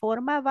seguir en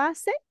forma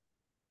base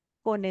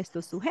con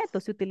estos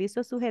sujetos. Si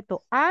utilizo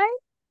sujeto I,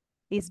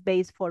 is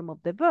base form of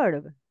the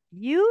verb.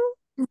 You,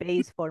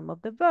 base form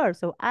of the verb.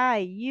 So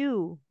I,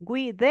 you,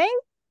 we, they,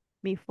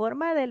 mi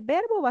forma del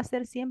verbo va a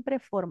ser siempre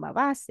forma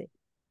base.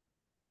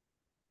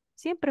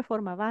 Siempre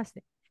forma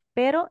base.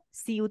 Pero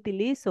si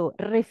utilizo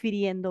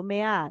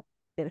refiriéndome a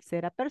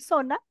tercera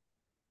persona,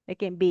 it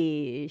can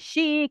be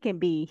she, can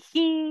be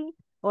he,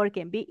 or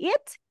can be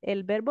it,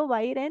 el verbo va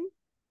a ir en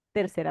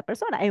tercera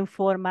persona, en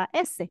forma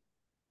S.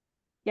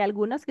 Y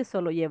algunas que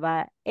solo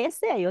lleva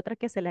S, hay otra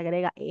que se le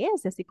agrega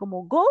ES, así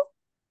como go,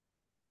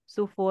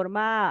 su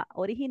forma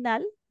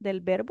original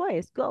del verbo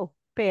es go,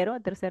 pero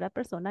en tercera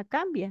persona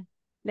cambia.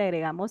 Le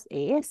agregamos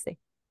ES,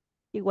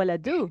 igual a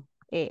do,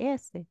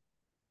 ES.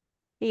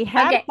 Y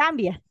have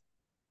cambia.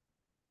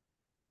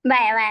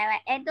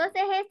 Vaya.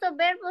 Entonces estos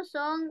verbos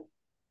son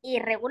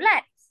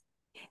irregulares.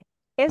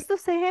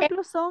 Estos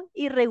ejemplos son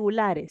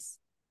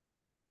irregulares.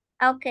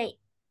 Ok.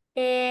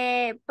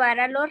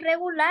 Para los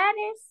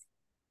regulares,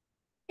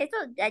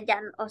 estos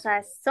ya, o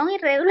sea, son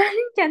irregulares,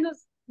 ya no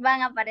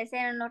van a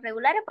aparecer en los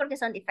regulares porque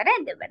son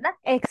diferentes, ¿verdad?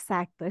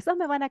 Exacto, esos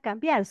me van a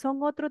cambiar,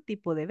 son otro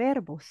tipo de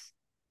verbos.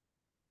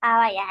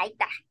 Vaya, ahí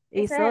está.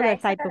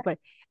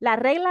 La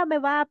regla me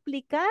va a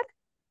aplicar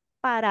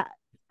para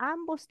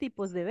ambos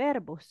tipos de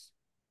verbos.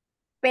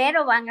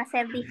 Pero van a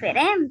ser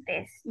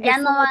diferentes. Ya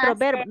Es no un van otro a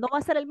verbo, ser... no va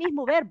a ser el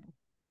mismo verbo.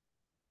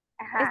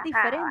 Ajá, Es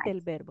diferente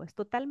el verbo, es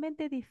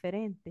totalmente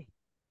diferente.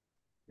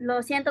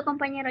 Lo siento,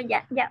 compañero,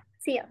 ya,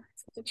 sí.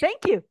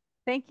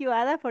 Thank you,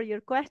 Ada, for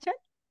your question.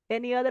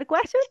 Any other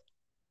question?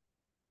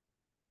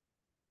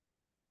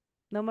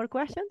 No more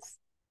questions?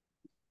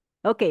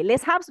 Okay,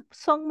 let's have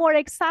some more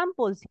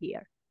examples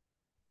here.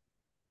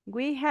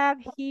 We have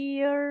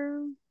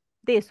here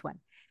this one.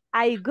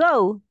 I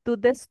go to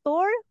the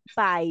store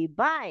by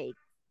bike.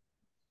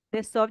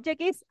 The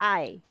subject is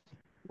I.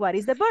 What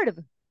is the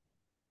verb?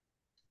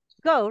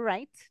 Go,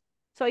 right?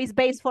 So it's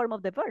base form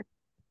of the verb.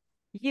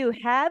 You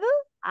have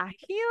a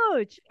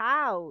huge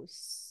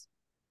house.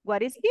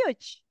 What is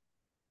huge?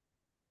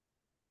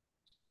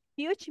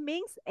 Huge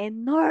means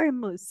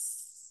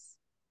enormous.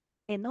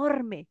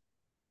 Enorme.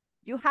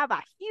 You have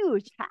a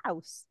huge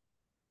house.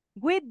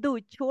 We do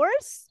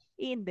chores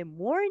in the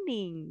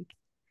morning.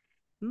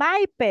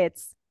 My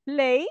pets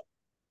play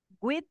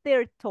with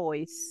their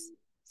toys.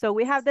 So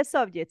we have the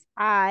subjects,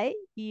 I,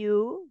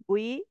 you,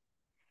 we,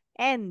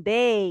 and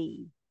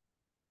they.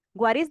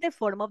 What is the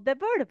form of the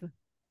verb?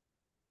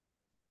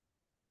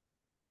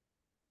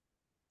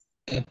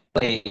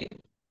 Play.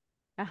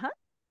 Uh-huh.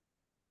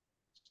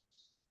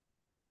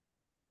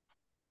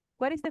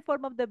 What is the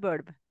form of the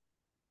verb?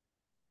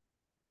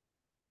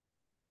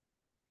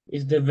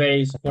 Is the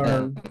base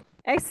form.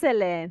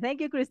 Excellent.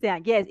 Thank you,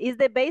 Christian. Yes, it's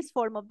the base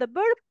form of the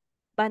verb.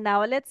 But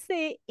now let's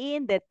see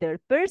in the third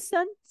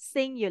person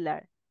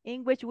singular,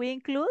 in which we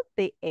include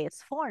the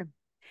S form.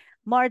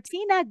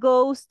 Martina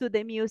goes to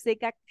the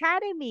music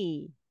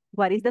academy.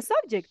 What is the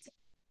subject?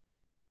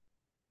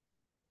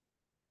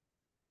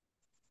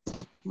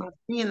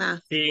 Martina.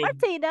 Sí.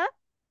 Martina.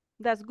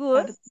 That's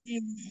good.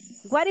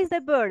 What is the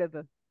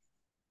verb?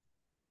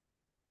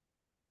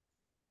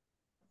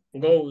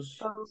 Goes.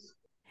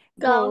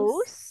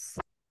 Goes.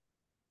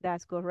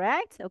 That's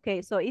correct.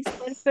 Okay, so it's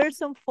the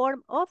person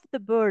form of the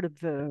verb.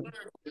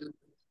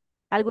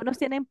 Algunos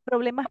tienen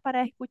problemas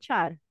para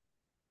escuchar.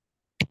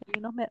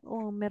 Algunos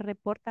me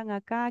reportan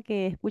acá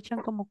que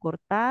escuchan como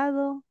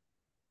cortado.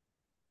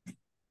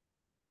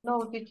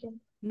 No, teacher.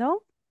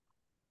 ¿No?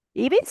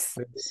 ¿Ibis?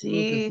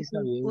 Sí, se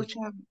escucha.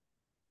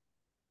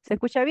 ¿Se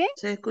escucha bien?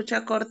 Se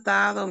escucha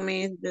cortado,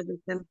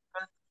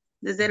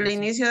 desde el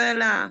inicio de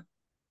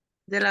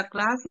la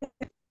clase.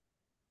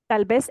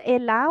 Tal vez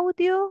el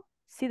audio,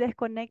 si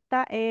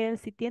desconecta,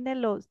 si tiene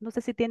no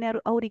sé si tiene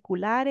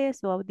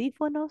auriculares o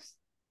audífonos.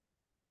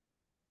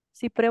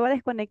 Si prueba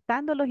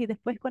desconectándolos y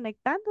después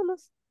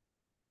conectándolos.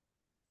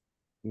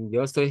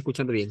 Yo estoy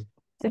escuchando bien.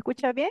 ¿Se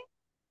escucha bien?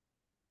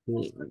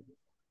 Sí,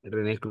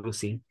 René Cruz,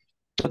 sí.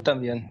 Yo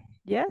también.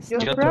 Yes, Yo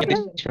no también.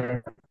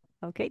 problem.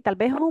 Ok, tal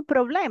vez es un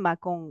problema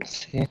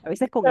a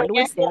veces con Pero el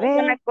ya se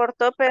me USB.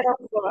 cortó, pero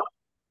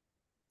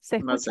Se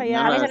La escucha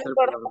señal a ya. ha mí de se me ser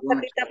por cortó algunos.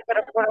 ahorita,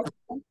 pero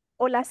por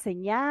O la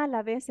señal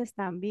a veces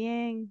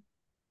también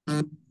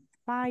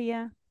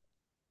falla.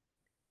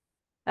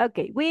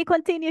 Okay, we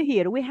continue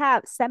here. We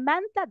have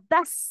Samantha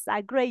does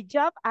a great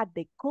job at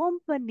the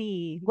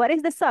company. What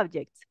is the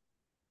subject?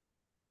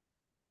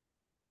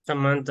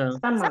 Samantha.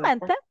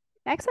 Samantha.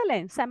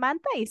 Excellent.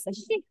 Samantha is a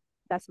she.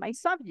 That's my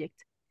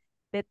subject.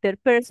 The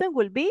third person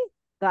will be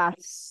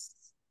does.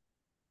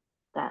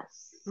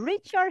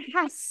 Richard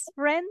has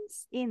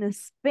friends in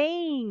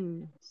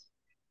Spain.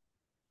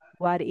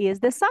 What is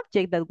the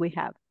subject that we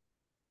have?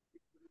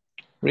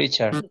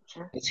 Richard.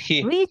 It's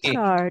he.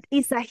 Richard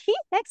is a he.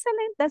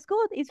 Excellent. That's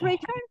good. It's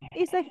Richard.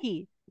 Is a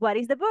he. What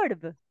is the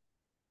verb?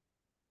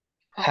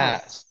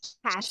 Has.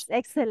 Has.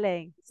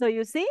 Excellent. So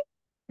you see,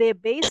 the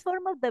base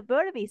form of the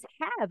verb is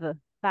have,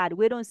 but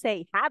we don't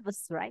say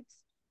has, right?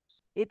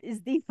 It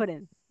is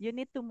different. You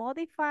need to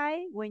modify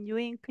when you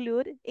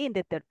include in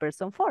the third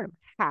person form.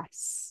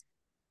 Has.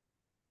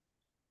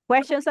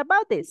 Questions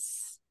about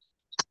this?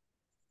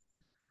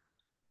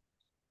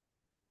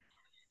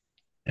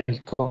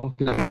 El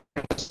complemento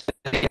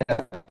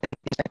sería.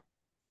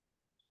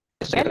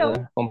 Hello.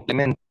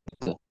 Complemento.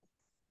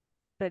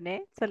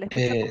 René, se le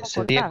escucha como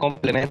Sería cortado.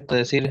 complemento,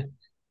 decir.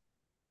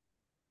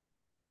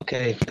 Ok,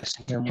 pues,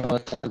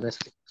 tal vez.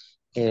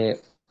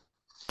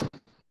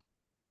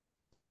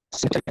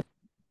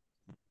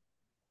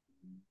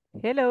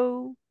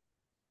 Hello.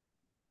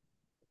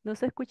 No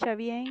se escucha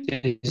bien.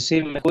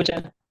 Sí, ¿me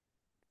escuchan?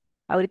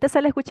 Ahorita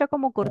se le escucha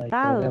como Hay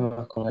cortado.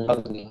 problemas con el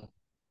audio.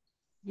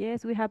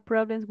 Yes, we have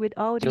problems with Sí,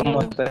 vamos a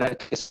audio. esperar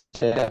que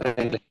se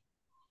arregle.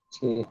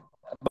 Sí,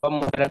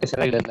 vamos a esperar que se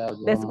arregle el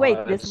audio. Let's Vamos a wait,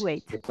 ver let's si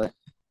wait. después.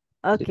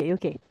 Okay,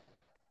 okay.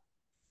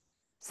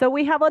 So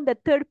we have on the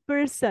third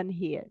person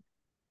here.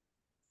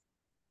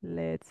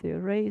 Let's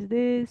erase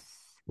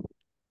this.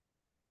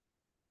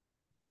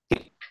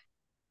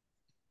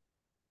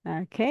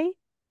 Okay.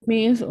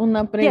 Miss,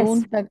 una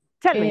pregunta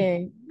Tell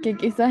me. que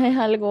quizás es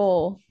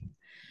algo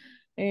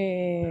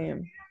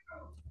que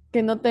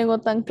no tengo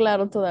tan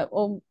claro todavía,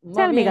 o más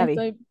Tell me, bien Gaby.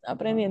 estoy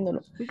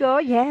aprendiéndolo. Go,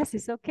 yes,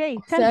 it's okay.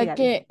 O Tell me, sea Gaby.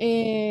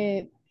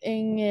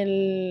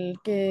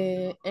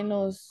 que en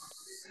los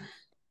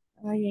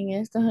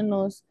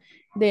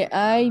de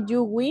I,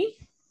 you, we,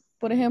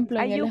 por ejemplo,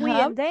 Are en el you, we,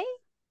 have, and they?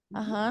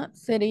 ajá,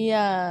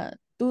 sería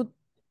tú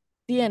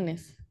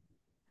tienes.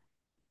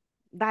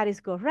 That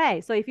is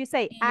correct. So if you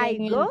say, Y I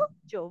en go, el,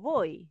 yo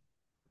voy.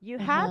 You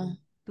have, ajá,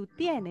 tú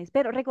tienes.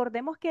 Pero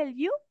recordemos que el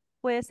you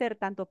puede ser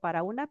tanto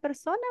para una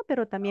persona,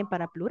 pero también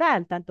para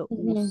plural, tanto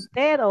ujú.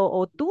 usted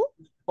o tú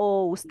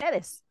o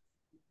ustedes.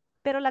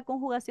 Pero la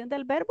conjugación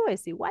del verbo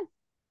es igual.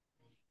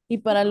 Y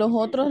para los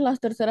otros,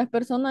 las terceras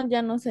personas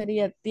ya no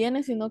sería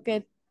tiene, sino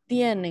que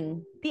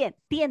tienen.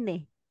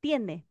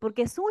 Tiene,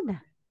 porque es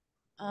una.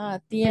 Ah,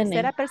 Tercera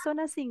tiene.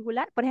 persona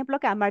singular. Por ejemplo,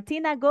 acá,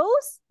 Martina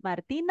goes,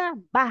 Martina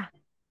va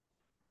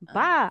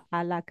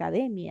a la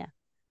academia.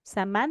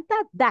 Samantha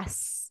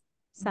does.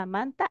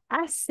 Samantha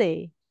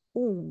hace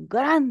un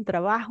gran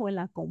trabajo en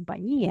la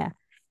compañía.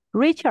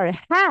 Richard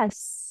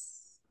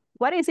has.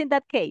 What is in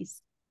that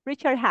case?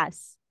 Richard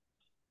has.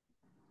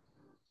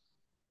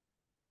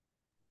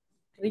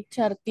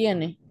 Richard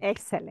tiene.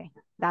 Excellent.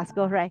 That's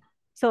correct.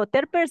 So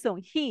third person,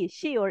 he,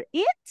 she, or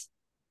it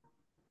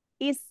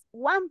is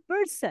one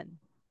person.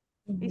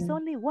 It's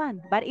only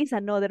one, but it's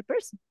another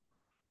person.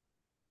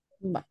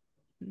 Va.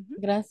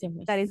 Gracias,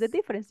 Miss. That is the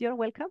difference. You're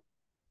welcome.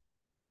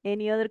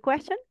 Any other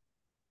question?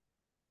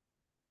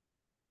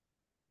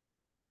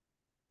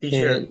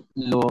 Teacher.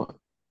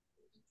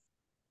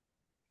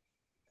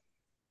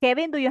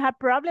 Kevin, do you have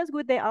problems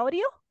with the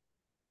audio?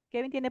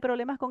 Kevin tiene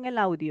problemas con el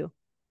audio.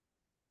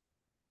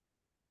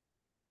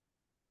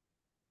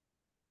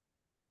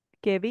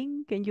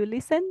 Kevin, can you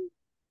listen?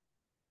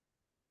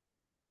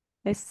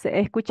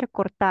 Escucha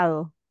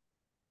cortado.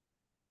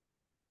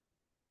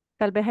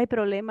 Tal vez hay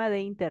problema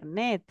de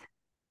internet.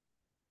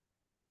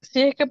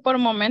 Sí, es que por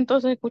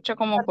momentos se escucha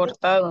como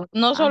cortado.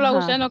 No solo a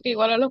usted, Ajá. sino que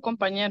igual a los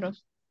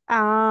compañeros.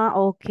 Ah,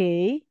 ok.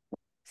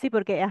 Sí,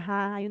 porque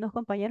ajá, hay unos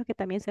compañeros que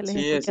también se les Sí,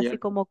 es escucha así cierto.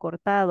 como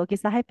cortado.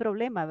 Quizás hay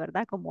problema,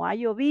 ¿verdad? Como ha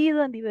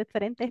llovido en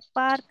diferentes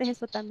partes,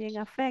 eso también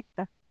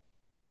afecta.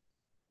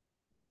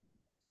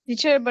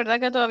 Teacher, ¿verdad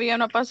que todavía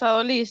no ha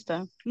pasado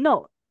lista?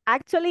 No,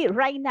 actually,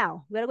 right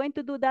now. We're going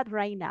to do that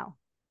right now.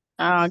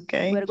 Ah,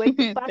 okay. We're going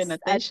to Pay pass at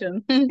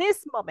attention.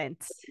 this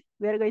moment.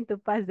 We're going to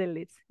pass the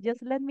list.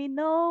 Just let me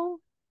know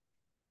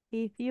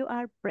if you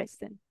are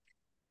present.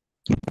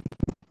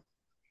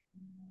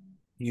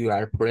 You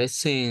are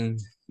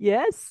present.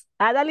 Yes.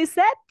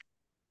 Adalisette,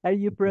 are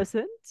you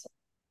present?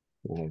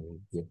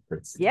 You're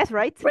present. Yes,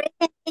 right?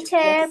 Present, teacher,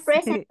 Yes.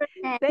 present,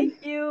 present.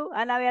 Thank you.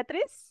 Ana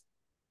Beatriz.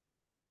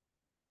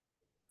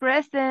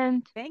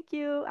 Present. Thank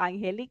you.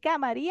 Angélica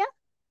María.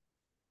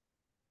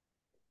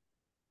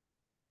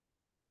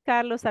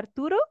 Carlos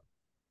Arturo.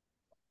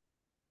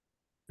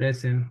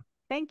 Present.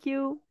 Thank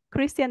you.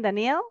 Christian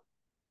Daniel.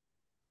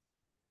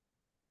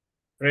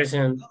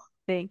 Present.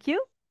 Thank you.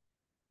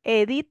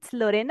 Edith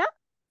Lorena.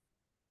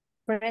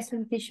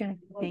 Present, teacher.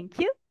 Thank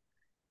you.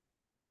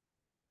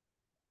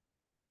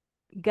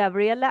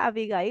 Gabriela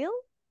Abigail.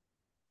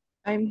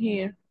 I'm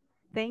here.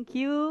 Thank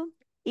you.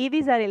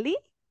 Ibis Areli.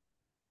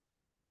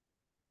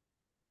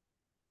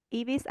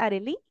 Ibis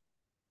Areli.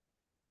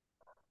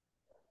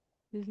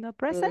 Is not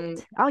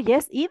present. Oh,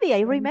 yes, Ivy,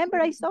 I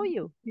remember I saw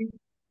you.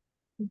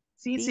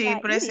 Sí, Vi sí, a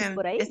Ibis present.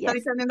 por ahí, Estoy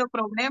yes. teniendo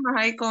problemas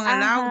ahí con el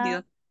Ajá.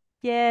 audio.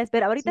 Yes,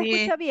 pero ahorita Sí,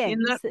 escucha y bien.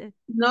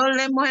 no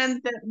le hemos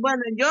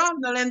bueno, yo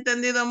no le he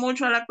entendido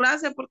mucho a la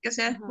clase porque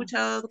se ha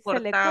escuchado Se le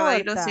cortada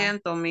y lo corta.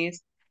 siento,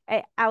 Miss.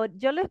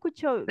 Yo lo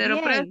escucho Pero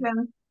bien.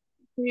 present,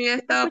 sí, he Yo lo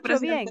estado escucho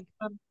presente.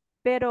 bien.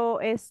 Pero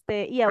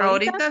y ahorita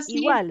Ahorita sí,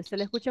 igual, se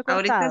le escucha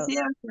ahorita cortado. sí.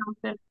 A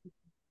usted.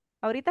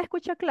 Ahorita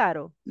escucha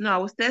claro. No, a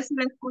usted sí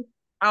le escucho.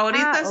 Ah,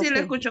 Ahorita sí le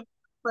ok. escucho,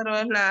 pero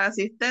es la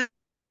asistente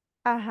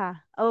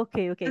Ajá, ok.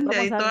 y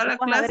toda la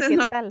Vamos a ver clase qué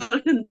no tal. lo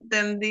he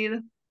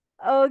entendido.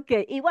 Ok,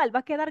 igual va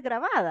a quedar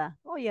grabada.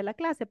 Oye, la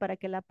clase para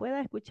que la pueda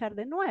escuchar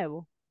de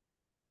nuevo.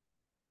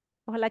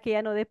 Ojalá que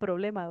ya no dé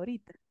problema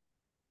ahorita.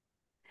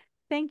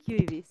 Thank you,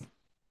 Ibis.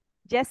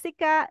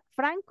 Jessica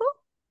Franco.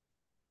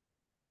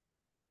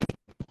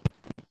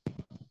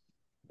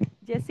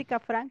 Jessica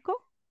Franco.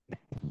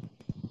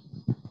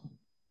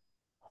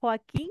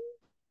 Joaquín.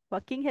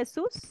 Joaquín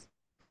Jesús.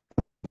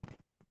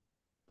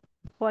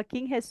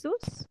 Joaquín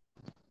Jesús.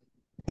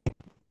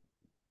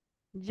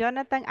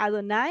 Jonathan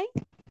Adonai.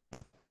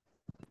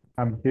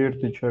 I'm here,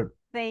 teacher.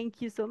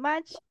 Thank you so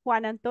much.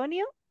 Juan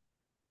Antonio.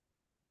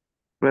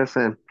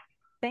 Present.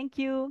 Thank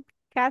you.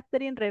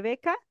 Catherine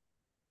Rebecca.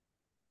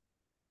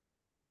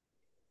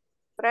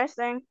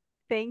 Present.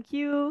 Thank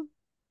you.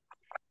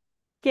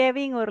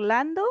 Kevin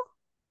Orlando.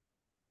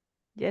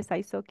 Yes,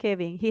 I saw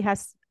Kevin. He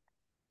has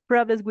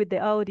problems with the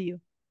audio.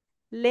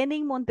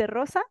 Lenin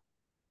Monterrosa.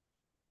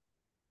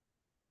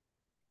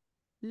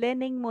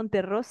 Lenin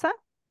Monterrosa.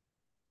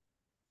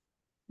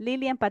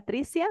 Lilian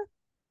Patricia.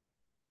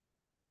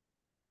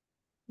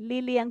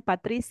 Lilian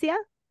Patricia.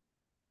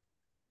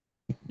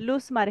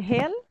 Luz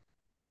Margel.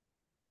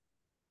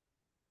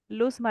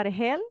 Luz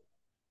Margel.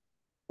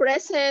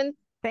 Present.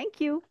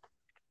 Thank you.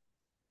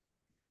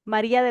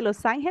 María de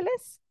Los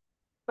Ángeles.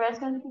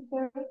 Present,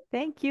 teacher.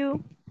 Thank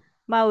you.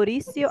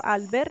 Mauricio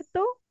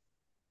Alberto.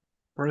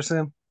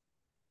 Present.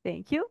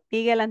 Thank you.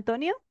 Miguel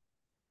Antonio.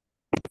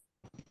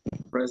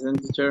 Present,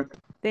 teacher.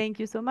 Thank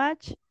you so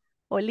much.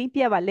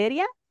 Olimpia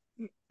Valeria.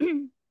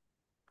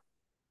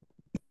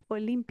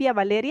 Olimpia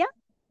Valeria.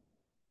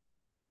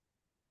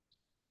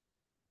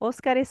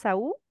 Oscar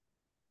Esaú.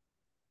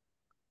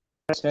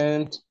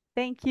 Present.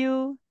 Thank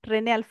you.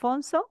 René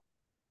Alfonso.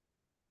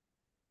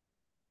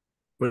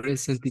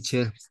 Present,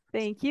 teacher.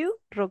 Thank you.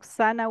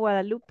 Roxana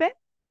Guadalupe.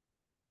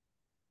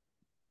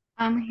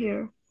 I'm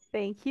here.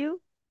 Thank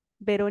you.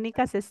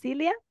 Verónica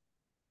Cecilia.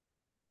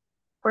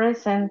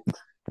 Present.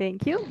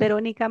 Thank you.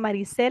 Verónica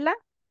Marisela.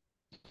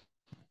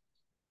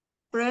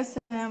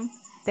 Present.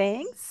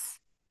 Thanks.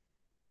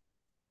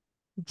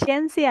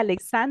 Jency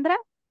Alexandra.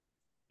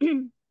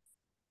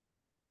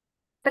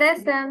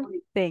 Present.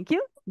 Thank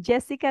you.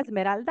 Jessica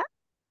Esmeralda.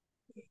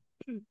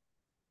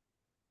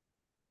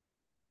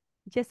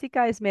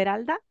 Jessica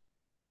Esmeralda.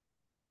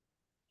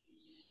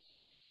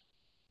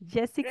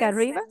 Jessica Present.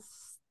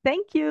 Rivas.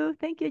 Thank you,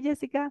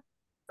 Jessica.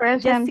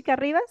 Present. Jessica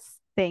Rivas.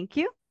 Thank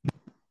you.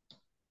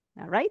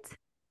 All right.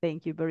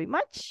 Thank you very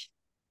much.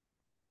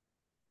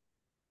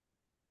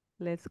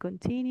 Let's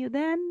continue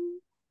then.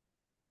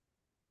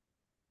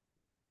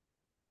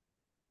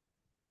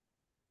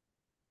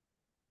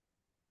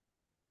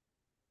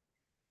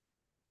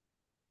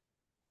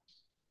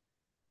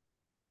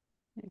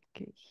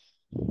 Okay.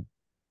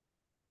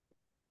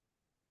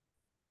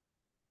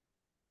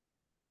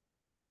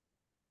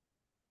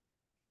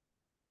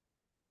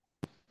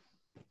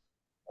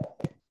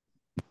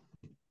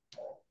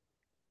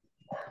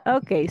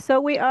 Okay,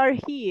 so we are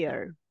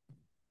here.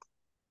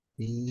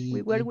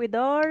 We were with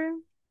our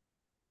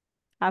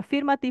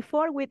affirmative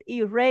form with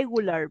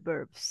irregular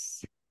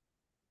verbs.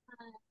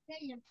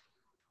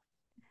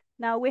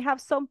 Now we have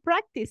some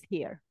practice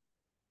here.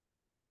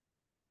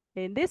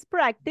 In this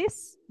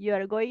practice, you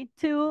are going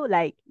to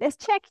let's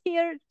check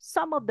here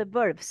some of the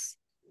verbs.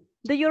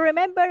 Do you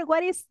remember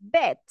what is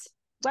bet?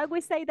 What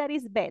we say that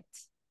is bet?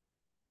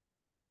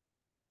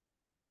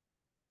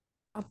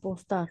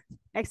 Apostar.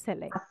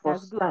 Excellent.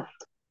 That's good.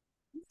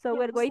 So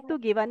we're going to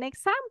give an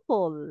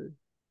example.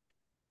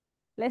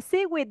 Let's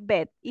see with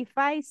bet. If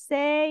I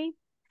say,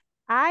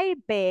 I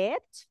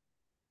bet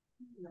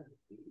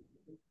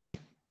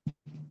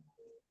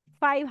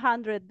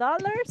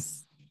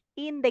 $500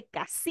 in the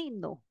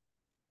casino.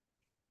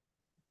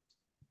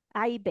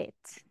 I bet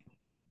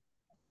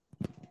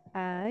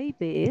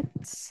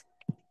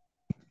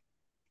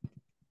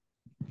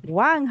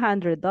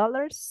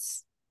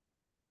 $100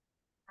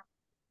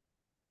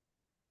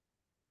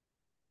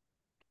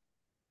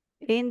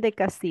 in the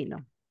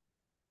casino.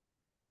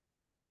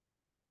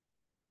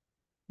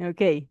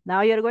 Okay,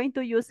 now you're going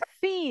to use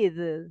feed.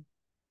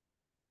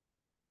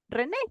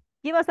 Rene,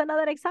 give us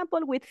another example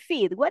with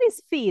feed. What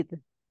is feed?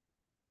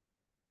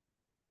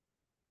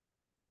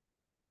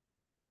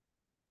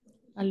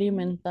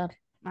 Alimentar.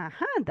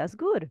 That's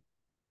good.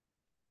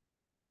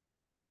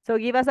 So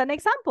give us an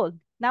example.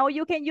 Now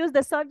you can use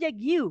the subject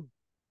you.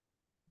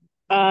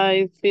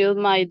 I feel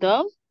my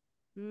dog.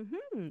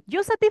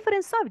 Use a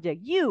different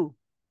subject. You.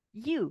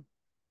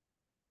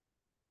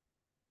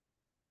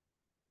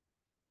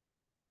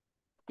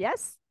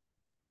 Yes?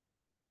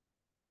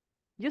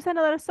 Use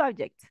another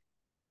subject.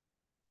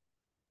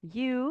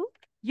 You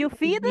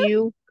feed?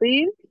 You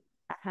feed?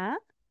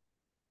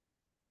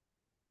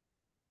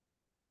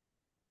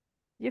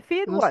 You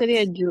feed No what?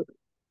 sería yo.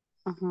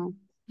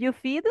 You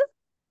feed?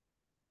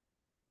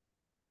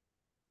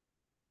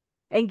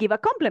 And give a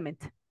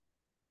compliment.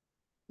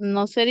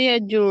 No sería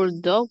your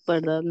dog,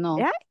 ¿verdad? No.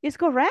 Yeah, it's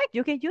correct.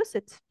 You can use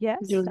it.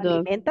 Yes. Your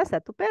dog. Alimentas a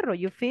tu perro.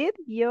 You feed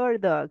your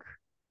dog.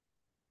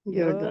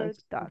 Your dog.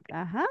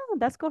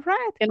 That's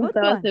correct. Que no Good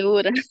estaba one.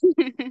 segura.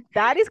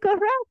 That is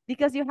correct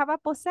because you have a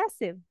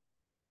possessive.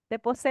 The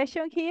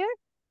possession here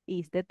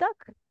is the dog.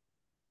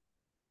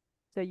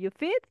 So you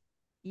feed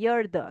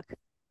your dog.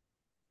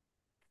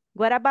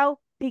 What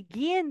about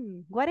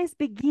begin? What is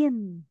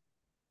begin?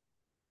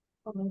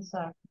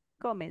 Comenzar.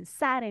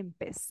 Comenzar,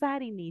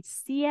 empezar,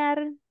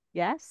 iniciar.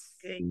 Yes.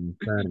 Okay.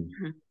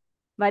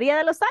 María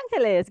de Los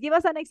Ángeles, give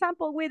us an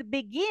example with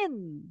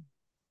begin.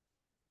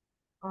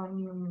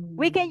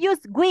 We can use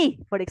we,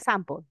 for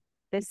example.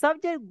 The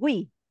subject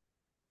we.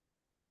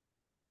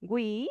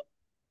 We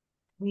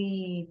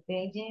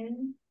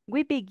begin.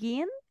 We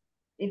begin.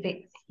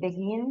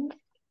 Begin.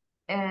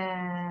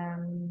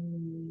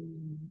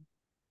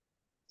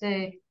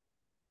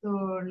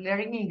 To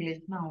learn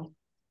English now.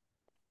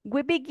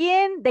 We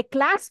begin the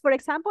class, for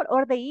example,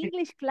 or the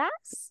English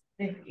class.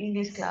 The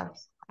English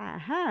class.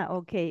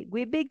 Okay.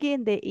 We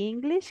begin the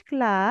English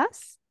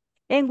class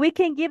and we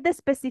can give the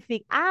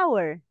specific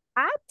hour.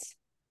 At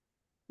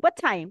what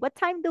time? What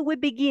time do we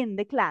begin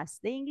the class,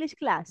 the English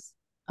class?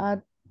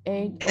 At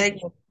 8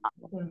 o'clock.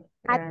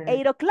 At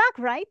 8 o'clock,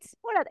 right?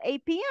 Or at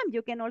 8 p.m.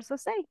 You can also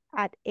say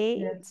at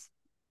 8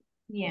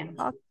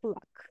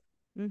 o'clock.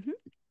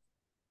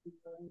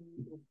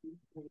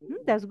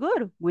 That's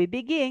good. We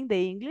begin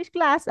the English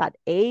class at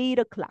 8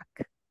 o'clock.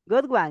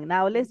 Good one.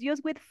 Now let's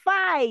use with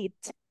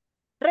fight.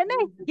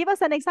 Rene, give us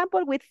an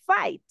example with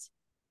fight.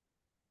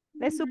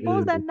 Let's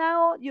suppose that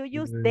now you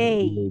use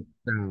they.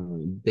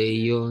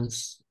 They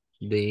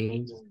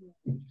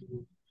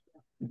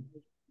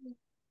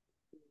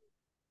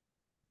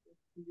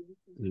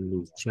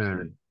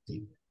luchar.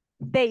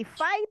 They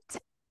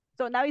fight.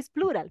 So now it's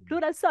plural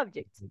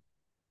subject.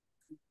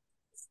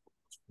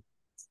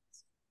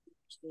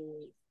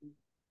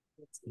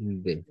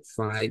 The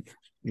fight.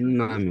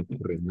 No me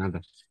ocurre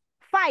nada.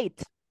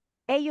 Fight.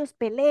 Ellos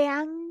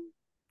pelean.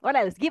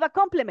 Ahora, let's give a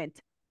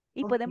compliment.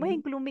 Y podemos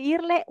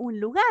incluirle un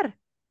lugar.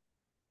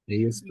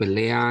 Ellos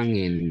pelean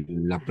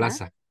en la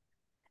plaza.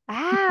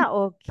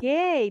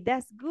 Okay.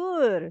 That's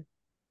good.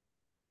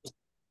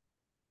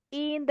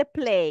 In the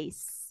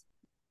place.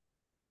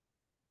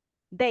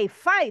 They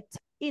fight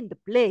in the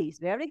place.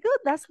 Very good.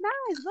 That's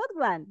nice. Good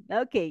one.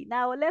 Okay.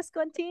 Now let's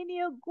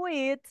continue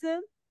with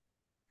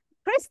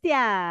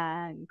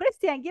Christian,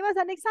 give us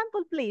an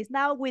example, please.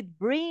 Now with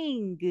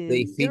bring. They Do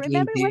you fit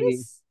remember what into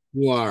is?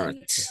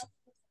 words.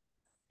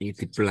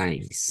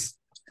 Multiplies.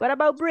 What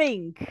about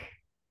bring?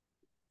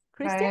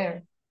 Christian?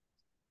 Traer.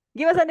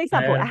 Give us an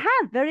example. Traer.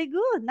 Aha, very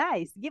good.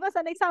 Nice. Give us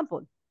an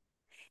example.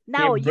 He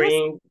Now use.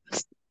 bring,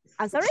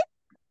 I'm sorry?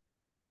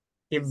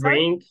 he Sorry?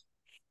 bring,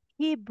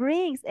 He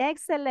brings.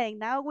 Excellent.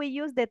 Now we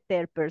use the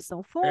third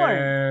person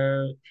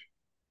form.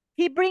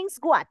 He brings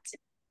what?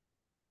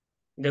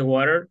 the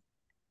water.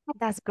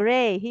 That's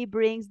great. He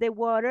brings the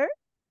water.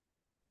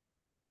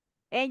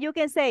 And you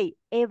can say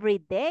every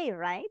day,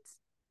 right?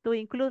 To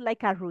include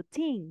like a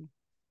routine.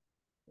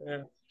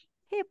 Yeah.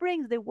 He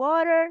brings the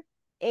water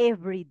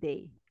every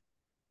day.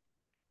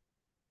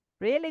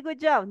 Really good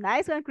job.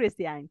 Nice one,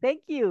 Christian.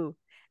 Thank you.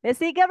 Let's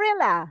see,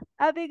 Gabriela.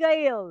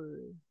 Abigail.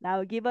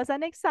 Now give us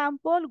an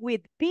example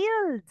with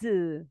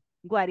build.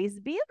 What is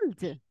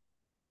build?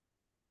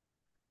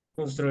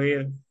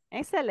 Construir.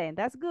 Excellent.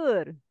 That's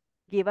good.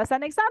 Give us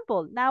an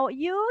example. Now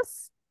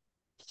use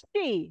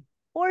she,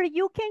 or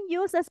you can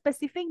use a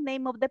specific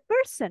name of the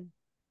person.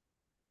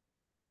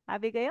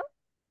 Abigail?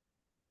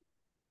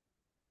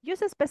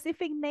 Use a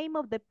specific name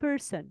of the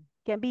person.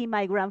 Can be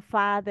my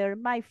grandfather,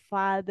 my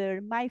father,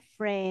 my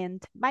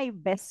friend, my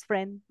best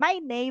friend, my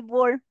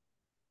neighbor.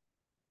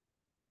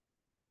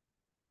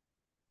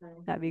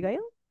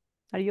 Abigail,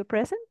 are you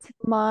present?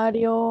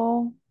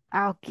 Mario.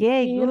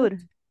 Okay, Bill. good.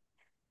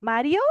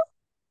 Mario?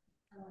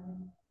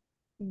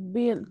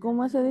 Bill,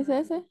 ¿cómo se dice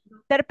ese?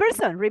 Third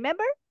person,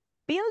 remember?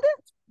 Build,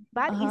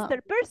 but it's Ajá.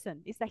 third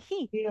person. It's a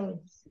he. Bill.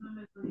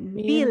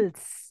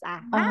 Builds.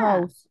 A Aha.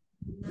 house.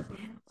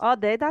 Oh,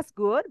 that's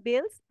good.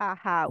 Builds a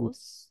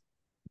house.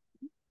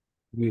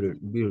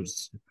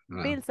 Builds.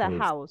 Builds a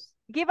house.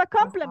 Give a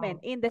compliment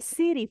in the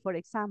city, for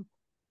example.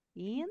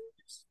 In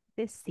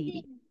the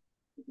city.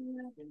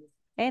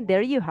 And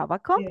there you have a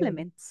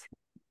compliment.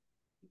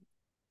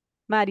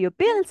 Mario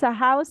builds a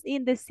house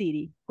in the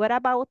city. What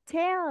about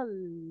tell?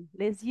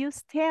 Let's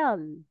use tell.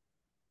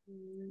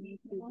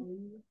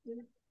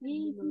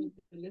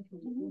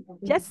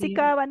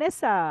 Jessica,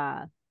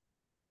 Vanessa.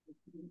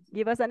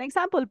 Give us an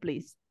example,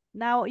 please.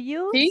 Now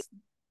use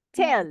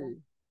tell.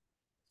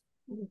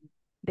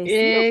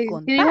 Decir o ¿Qué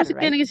contar, dijo que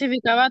right?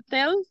 significaba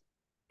tell?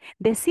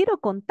 Decir o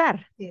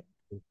contar.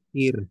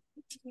 Ir.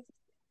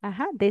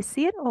 Ajá,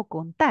 decir o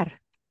contar.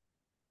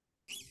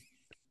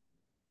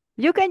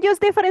 You can use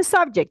different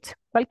subjects.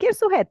 Cualquier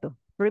sujeto.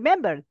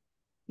 Remember,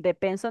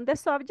 depends on the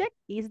subject,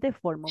 is the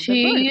form of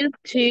the verb.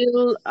 She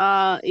tell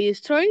a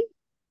story.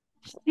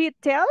 She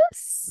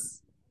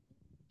tells.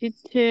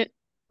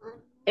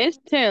 Es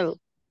tell.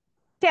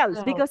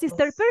 Tells, because it's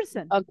third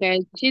person. Okay,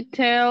 she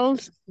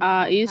tells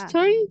a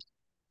story.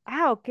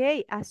 Ah,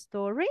 okay, a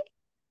story.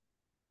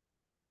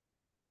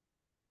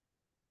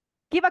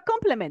 Give a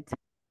compliment.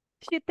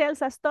 She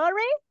tells a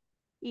story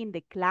in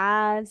the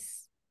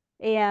class,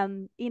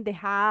 in the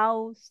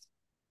house.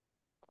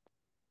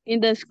 In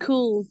the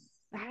school.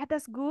 Ah,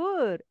 that's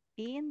good.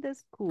 In the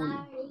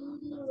school.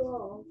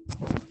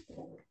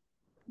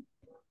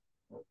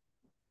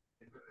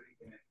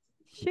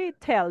 She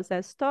tells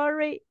a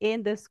story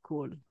in the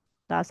school.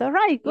 That's all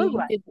right. Good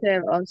one. She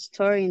tells a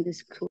story in the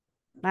school.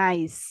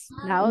 Nice.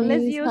 Now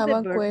let's Miss, use have the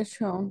a verb.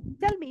 question.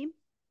 Tell me.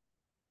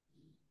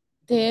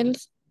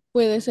 Tells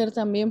puede ser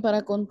también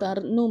para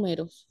contar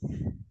números.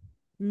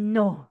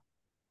 No.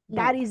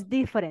 That No. is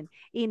different.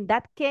 In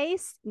that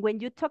case, when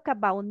you talk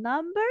about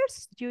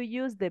numbers, you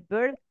use the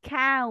verb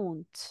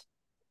count.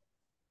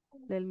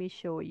 Let me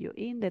show you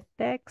in the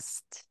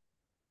text.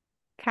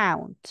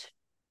 Count.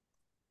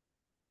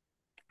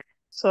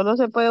 Solo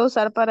se puede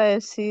usar para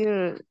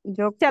decir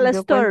yo Tell a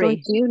cuento un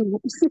story. chisme.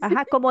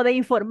 Ajá, como de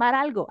informar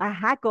algo.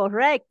 Ajá,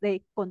 correcto.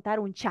 De contar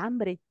un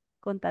chambre,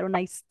 contar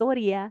una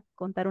historia,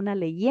 contar una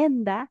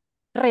leyenda,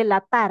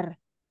 relatar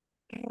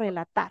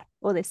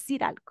o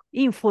decir algo,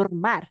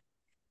 informar.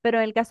 Pero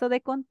en el caso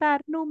de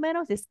contar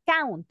números es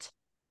count.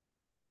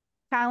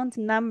 Count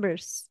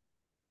numbers.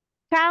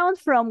 Count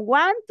from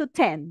 1 to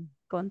 10.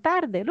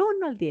 Contar del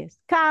 1 al 10.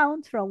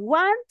 Count from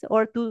 1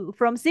 or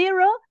from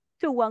 0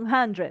 to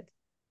 100.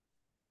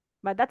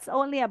 But that's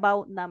only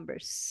about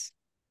numbers.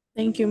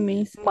 Thank you,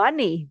 Miss.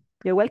 Money.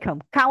 You're welcome.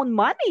 Count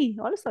money.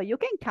 Also, you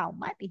can count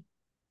money.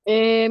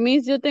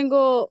 Miss, yo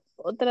tengo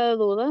otra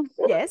duda.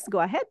 Yes, go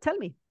ahead. Tell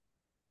me.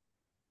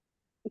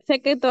 Sé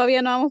que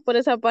todavía no vamos por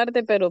esa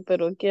parte, pero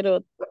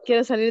quiero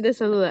salir de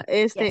esa duda.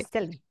 Yes,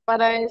 tell me.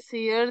 Para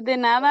decir de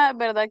nada,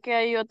 ¿verdad que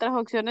hay otras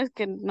opciones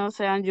que no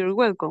sean you're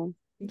welcome?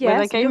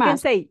 ¿Verdad Yes, que hay you can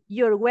más? say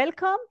you're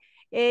welcome.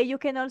 You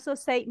can also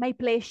say my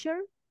pleasure.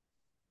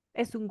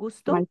 Es un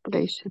gusto. My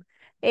pleasure.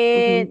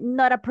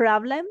 Not a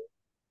problem.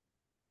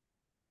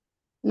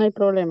 No hay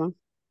problema.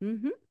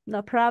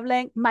 No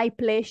problem. My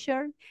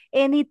pleasure.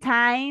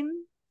 Anytime.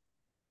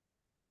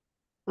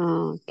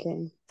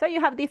 Okay. So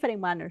you have different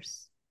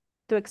manners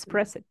to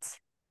express it.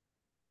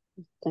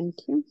 Thank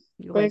you.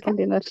 You're Voy a welcome.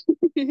 continuar.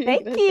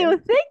 Thank Gracias. you.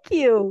 Thank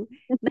you.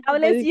 Now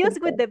let's Me use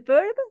disculpa. with the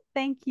verb.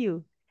 Thank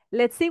you.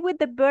 Let's see with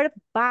the verb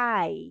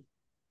buy.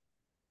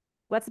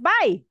 What's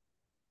buy?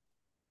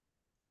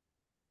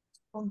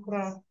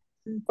 Comprar.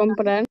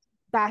 Comprar.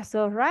 That's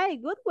all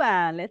right. Good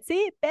one. Let's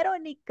see.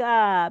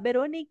 Verónica.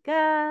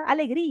 Verónica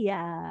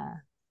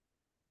Alegría.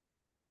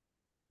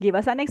 Give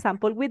us an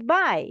example with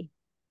buy.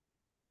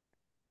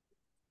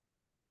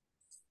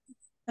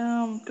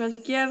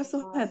 Cualquier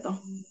sujeto.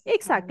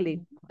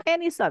 Exactly.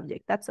 Any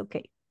subject. That's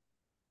okay.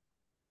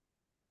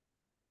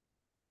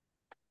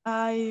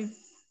 I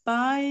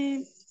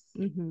buy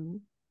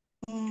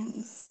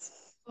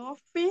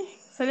coffee.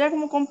 Sería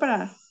como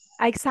comprar.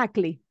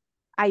 Exactly.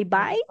 I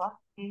buy.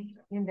 Coffee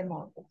in the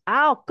morning.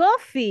 Oh,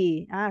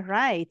 coffee. All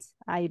right.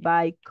 I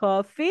buy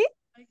coffee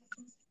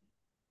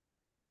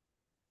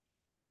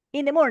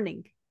in the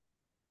morning.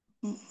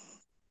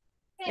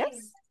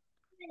 Yes.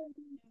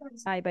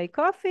 I buy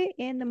coffee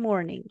in the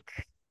morning.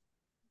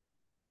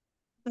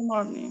 The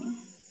morning.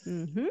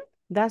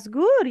 That's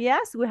good.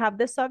 Yes, we have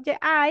the subject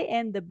I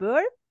and the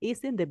verb is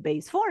in the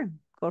base form.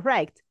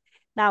 Correct.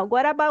 Now,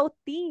 what about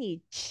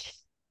teach?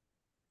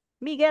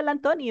 Miguel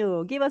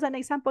Antonio, give us an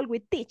example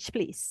with teach,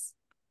 please.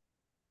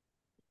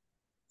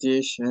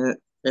 Teach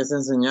es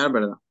enseñar,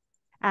 ¿verdad?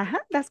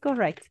 That's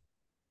correct.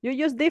 You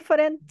use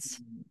different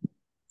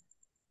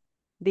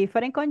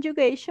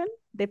conjugation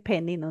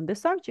depending on the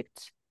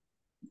subject.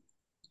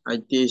 I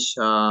teach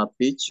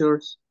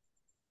pictures.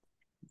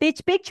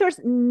 Teach pictures,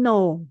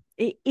 no.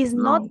 It's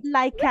No. not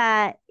like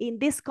in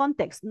this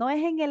context. No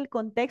es en el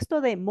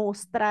contexto de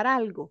mostrar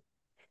algo,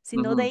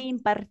 sino de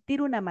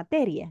impartir una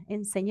materia,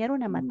 enseñar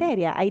una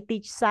materia. I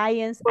teach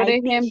science. Por I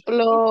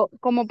ejemplo,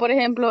 como por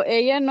ejemplo,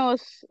 ella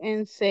nos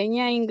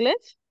enseña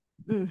inglés.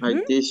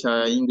 I teach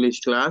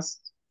English class.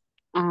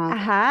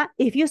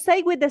 If you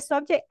say with the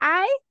subject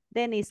I,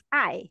 then it's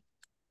I.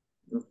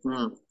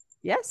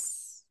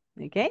 Yes.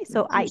 Okay,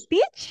 so I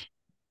teach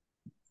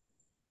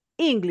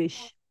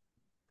English.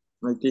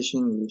 I teach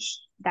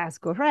English. That's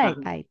correct.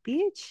 I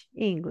teach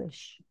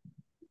English.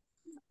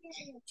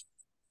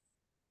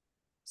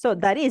 So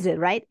that is it,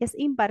 right? Es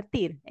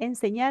impartir,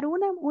 enseñar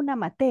una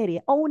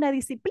materia o una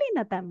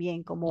disciplina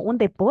también, como un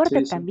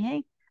deporte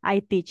también.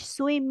 I teach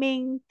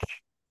swimming.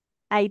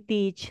 I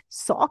teach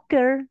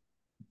soccer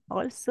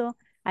also.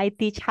 I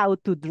teach how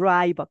to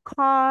drive a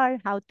car,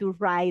 how to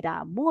ride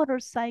a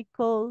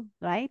motorcycle,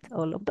 right?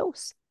 All of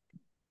those.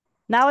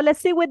 Now let's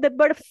see with the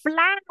verb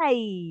fly.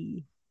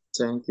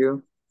 Thank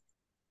you.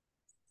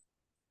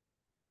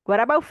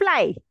 What about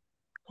fly?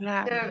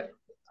 Fly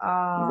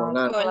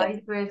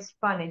to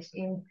Spanish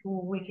in 2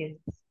 weeks.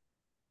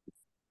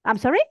 I'm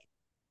sorry?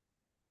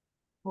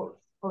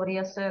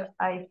 Podría ser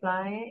I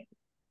fly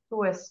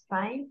to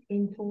Spain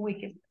in 2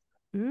 weeks.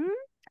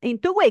 In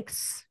 2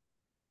 weeks.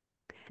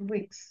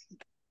 Weeks.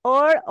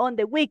 Or on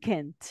the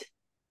weekend.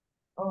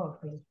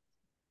 Okay.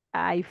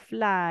 I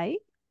fly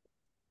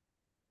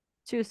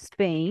to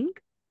Spain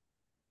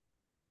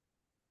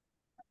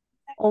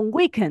on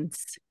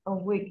weekends.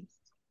 On weeks.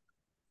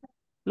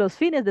 Los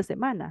fines de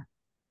semana.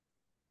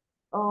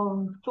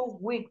 2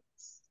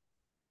 weeks.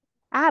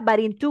 But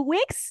in 2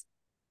 weeks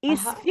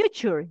is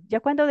future. Ya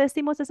cuando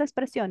decimos esa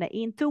expresión,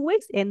 in 2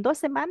 weeks, en 2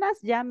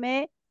 semanas, ya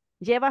me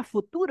lleva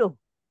futuro.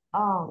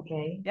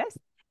 Okay. Yes.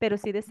 Pero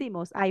si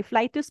decimos, I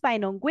fly to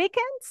Spain on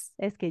weekends,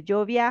 es que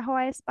yo viajo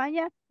a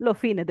España los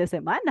fines de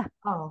semana.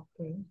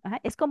 Okay.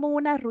 Es como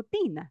una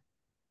rutina.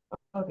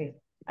 Okay.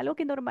 Algo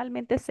que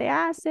normalmente se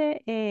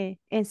hace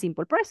en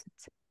simple present.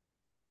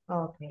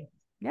 Okay.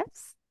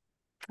 Yes.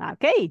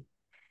 Okay.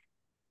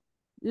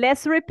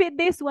 Let's repeat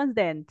this one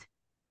then.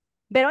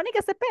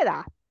 Verónica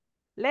Cepeda,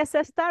 let's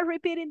start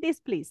repeating this,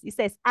 please. It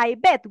says, I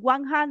bet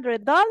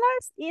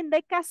 $100 in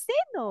the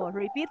casino.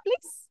 Repeat,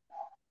 please.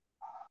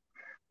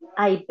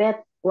 I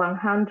bet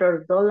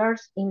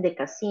 $100 in the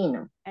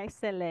casino.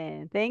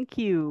 Excellent. Thank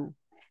you.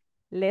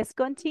 Let's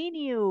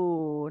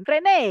continue.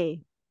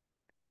 Renee,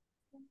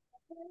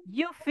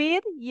 you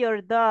feed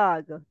your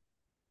dog.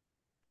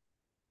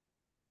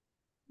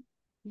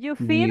 You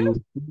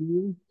feed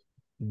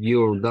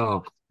your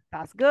dog.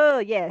 That's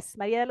good. Yes.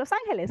 María de Los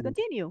Ángeles,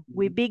 continue.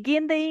 We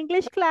begin the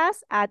English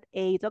class at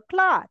 8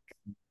 o'clock.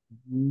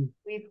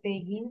 We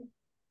begin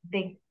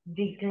the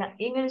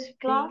English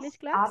class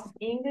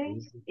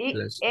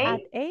at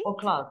 8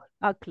 o'clock.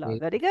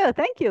 Very good.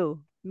 Thank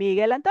you.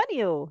 Miguel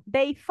Antonio,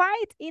 they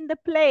fight in the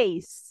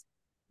place.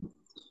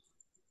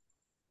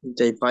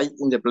 They fight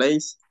in the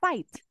place.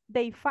 Fight.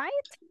 They fight?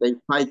 They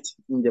fight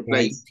in the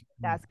place.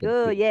 That's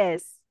good.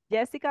 Yes.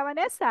 Jessica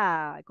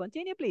Vanessa,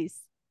 continue,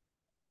 please.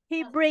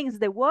 He brings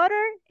the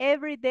water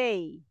every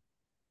day.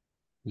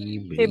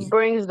 He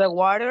brings the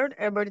water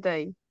every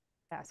day.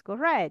 That's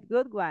correct.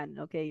 Good one.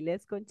 Okay,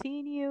 let's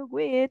continue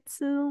with,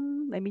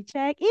 let me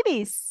check.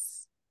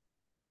 Ibis.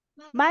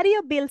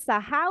 Mario builds a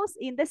house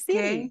in the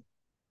city.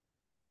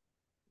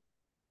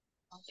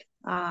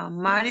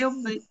 Mario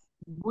builds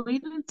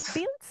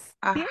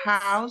a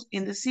house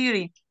in the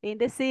city. In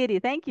the city.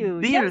 Thank you.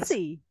 Builds.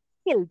 Chelsea.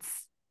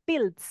 Builds.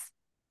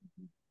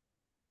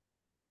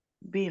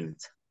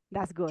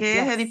 That's good. ¿Qué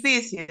yes. es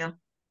edificio?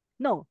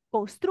 No,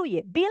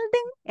 construye.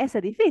 Building es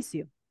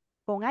edificio.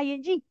 Con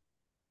ing.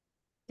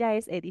 Ya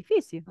es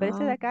edificio. Pero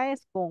ese de acá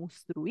es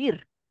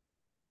construir.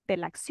 De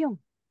la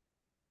acción.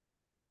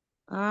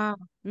 Ah,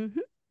 Ujú.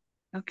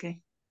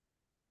 okay.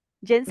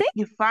 Jensi,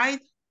 You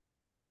fight.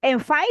 en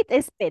fight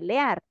es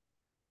pelear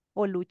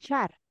o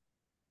luchar.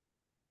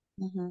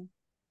 Mhm.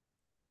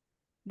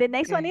 The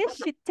next one Okay. is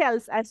she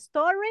tells a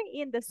story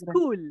in the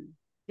school.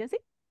 Jensi,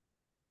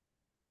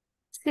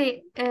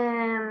 Sí,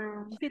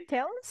 she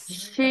tells.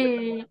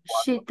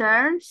 she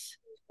tells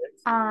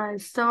a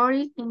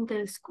story in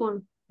the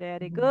school.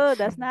 Very good,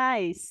 that's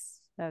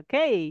nice.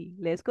 Okay,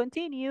 let's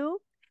continue.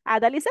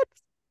 Adalisat,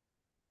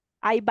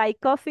 I buy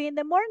coffee in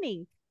the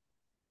morning.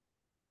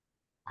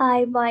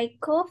 I buy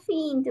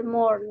coffee in the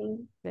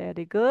morning.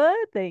 Very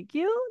good, thank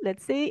you.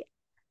 Let's see.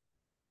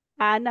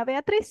 Ana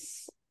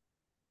Beatriz,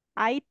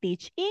 I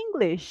teach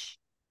English.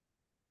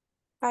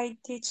 I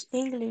teach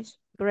English.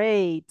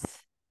 Great.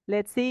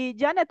 Let's see,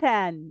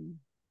 Jonathan.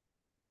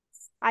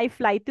 I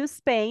fly to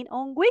Spain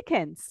on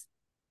weekends.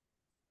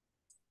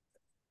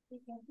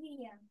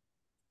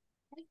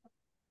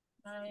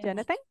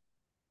 Jonathan?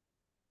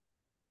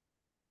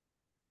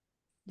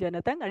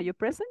 Jonathan, are you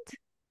present?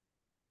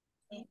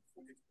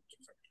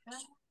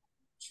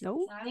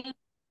 No?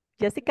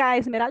 Jessica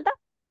Esmeralda?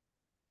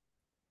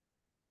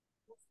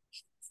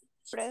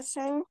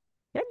 Present.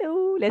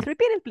 Hello, let's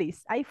repeat it,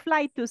 please. I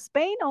fly to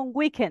Spain on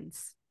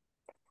weekends.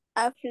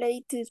 I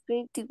fly to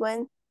Spain to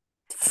one.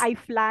 I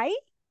fly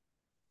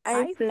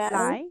I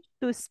fly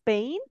to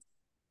Spain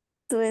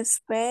to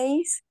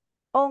space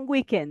on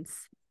weekends.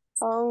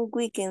 on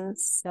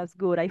weekends. That's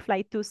good. I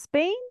fly to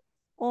Spain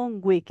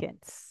on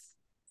weekends.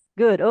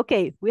 Good.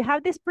 Okay, we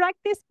have this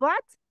practice,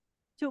 but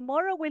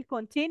tomorrow we'll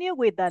continue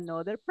with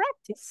another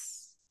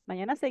practice.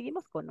 Mañana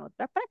seguimos con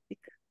otra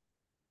práctica.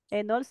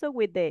 And also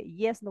with the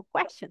yes, no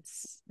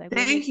questions. That we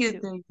Thank need you,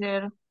 to-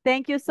 teacher.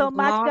 Thank you so Good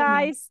much, morning.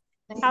 guys.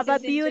 Have a you,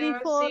 teacher.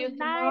 beautiful See you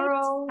night.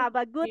 tomorrow. Have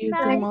a good See you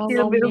night. Thank you,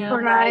 tomorrow, beautiful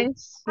Mia. night.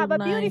 Have Good a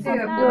night. beautiful See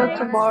you night.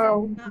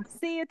 tomorrow.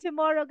 See you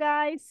tomorrow,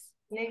 guys.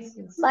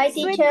 Bye, Sweet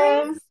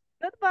teacher. dreams.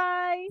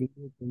 Goodbye. See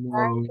you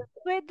tomorrow.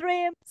 Sweet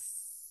dreams.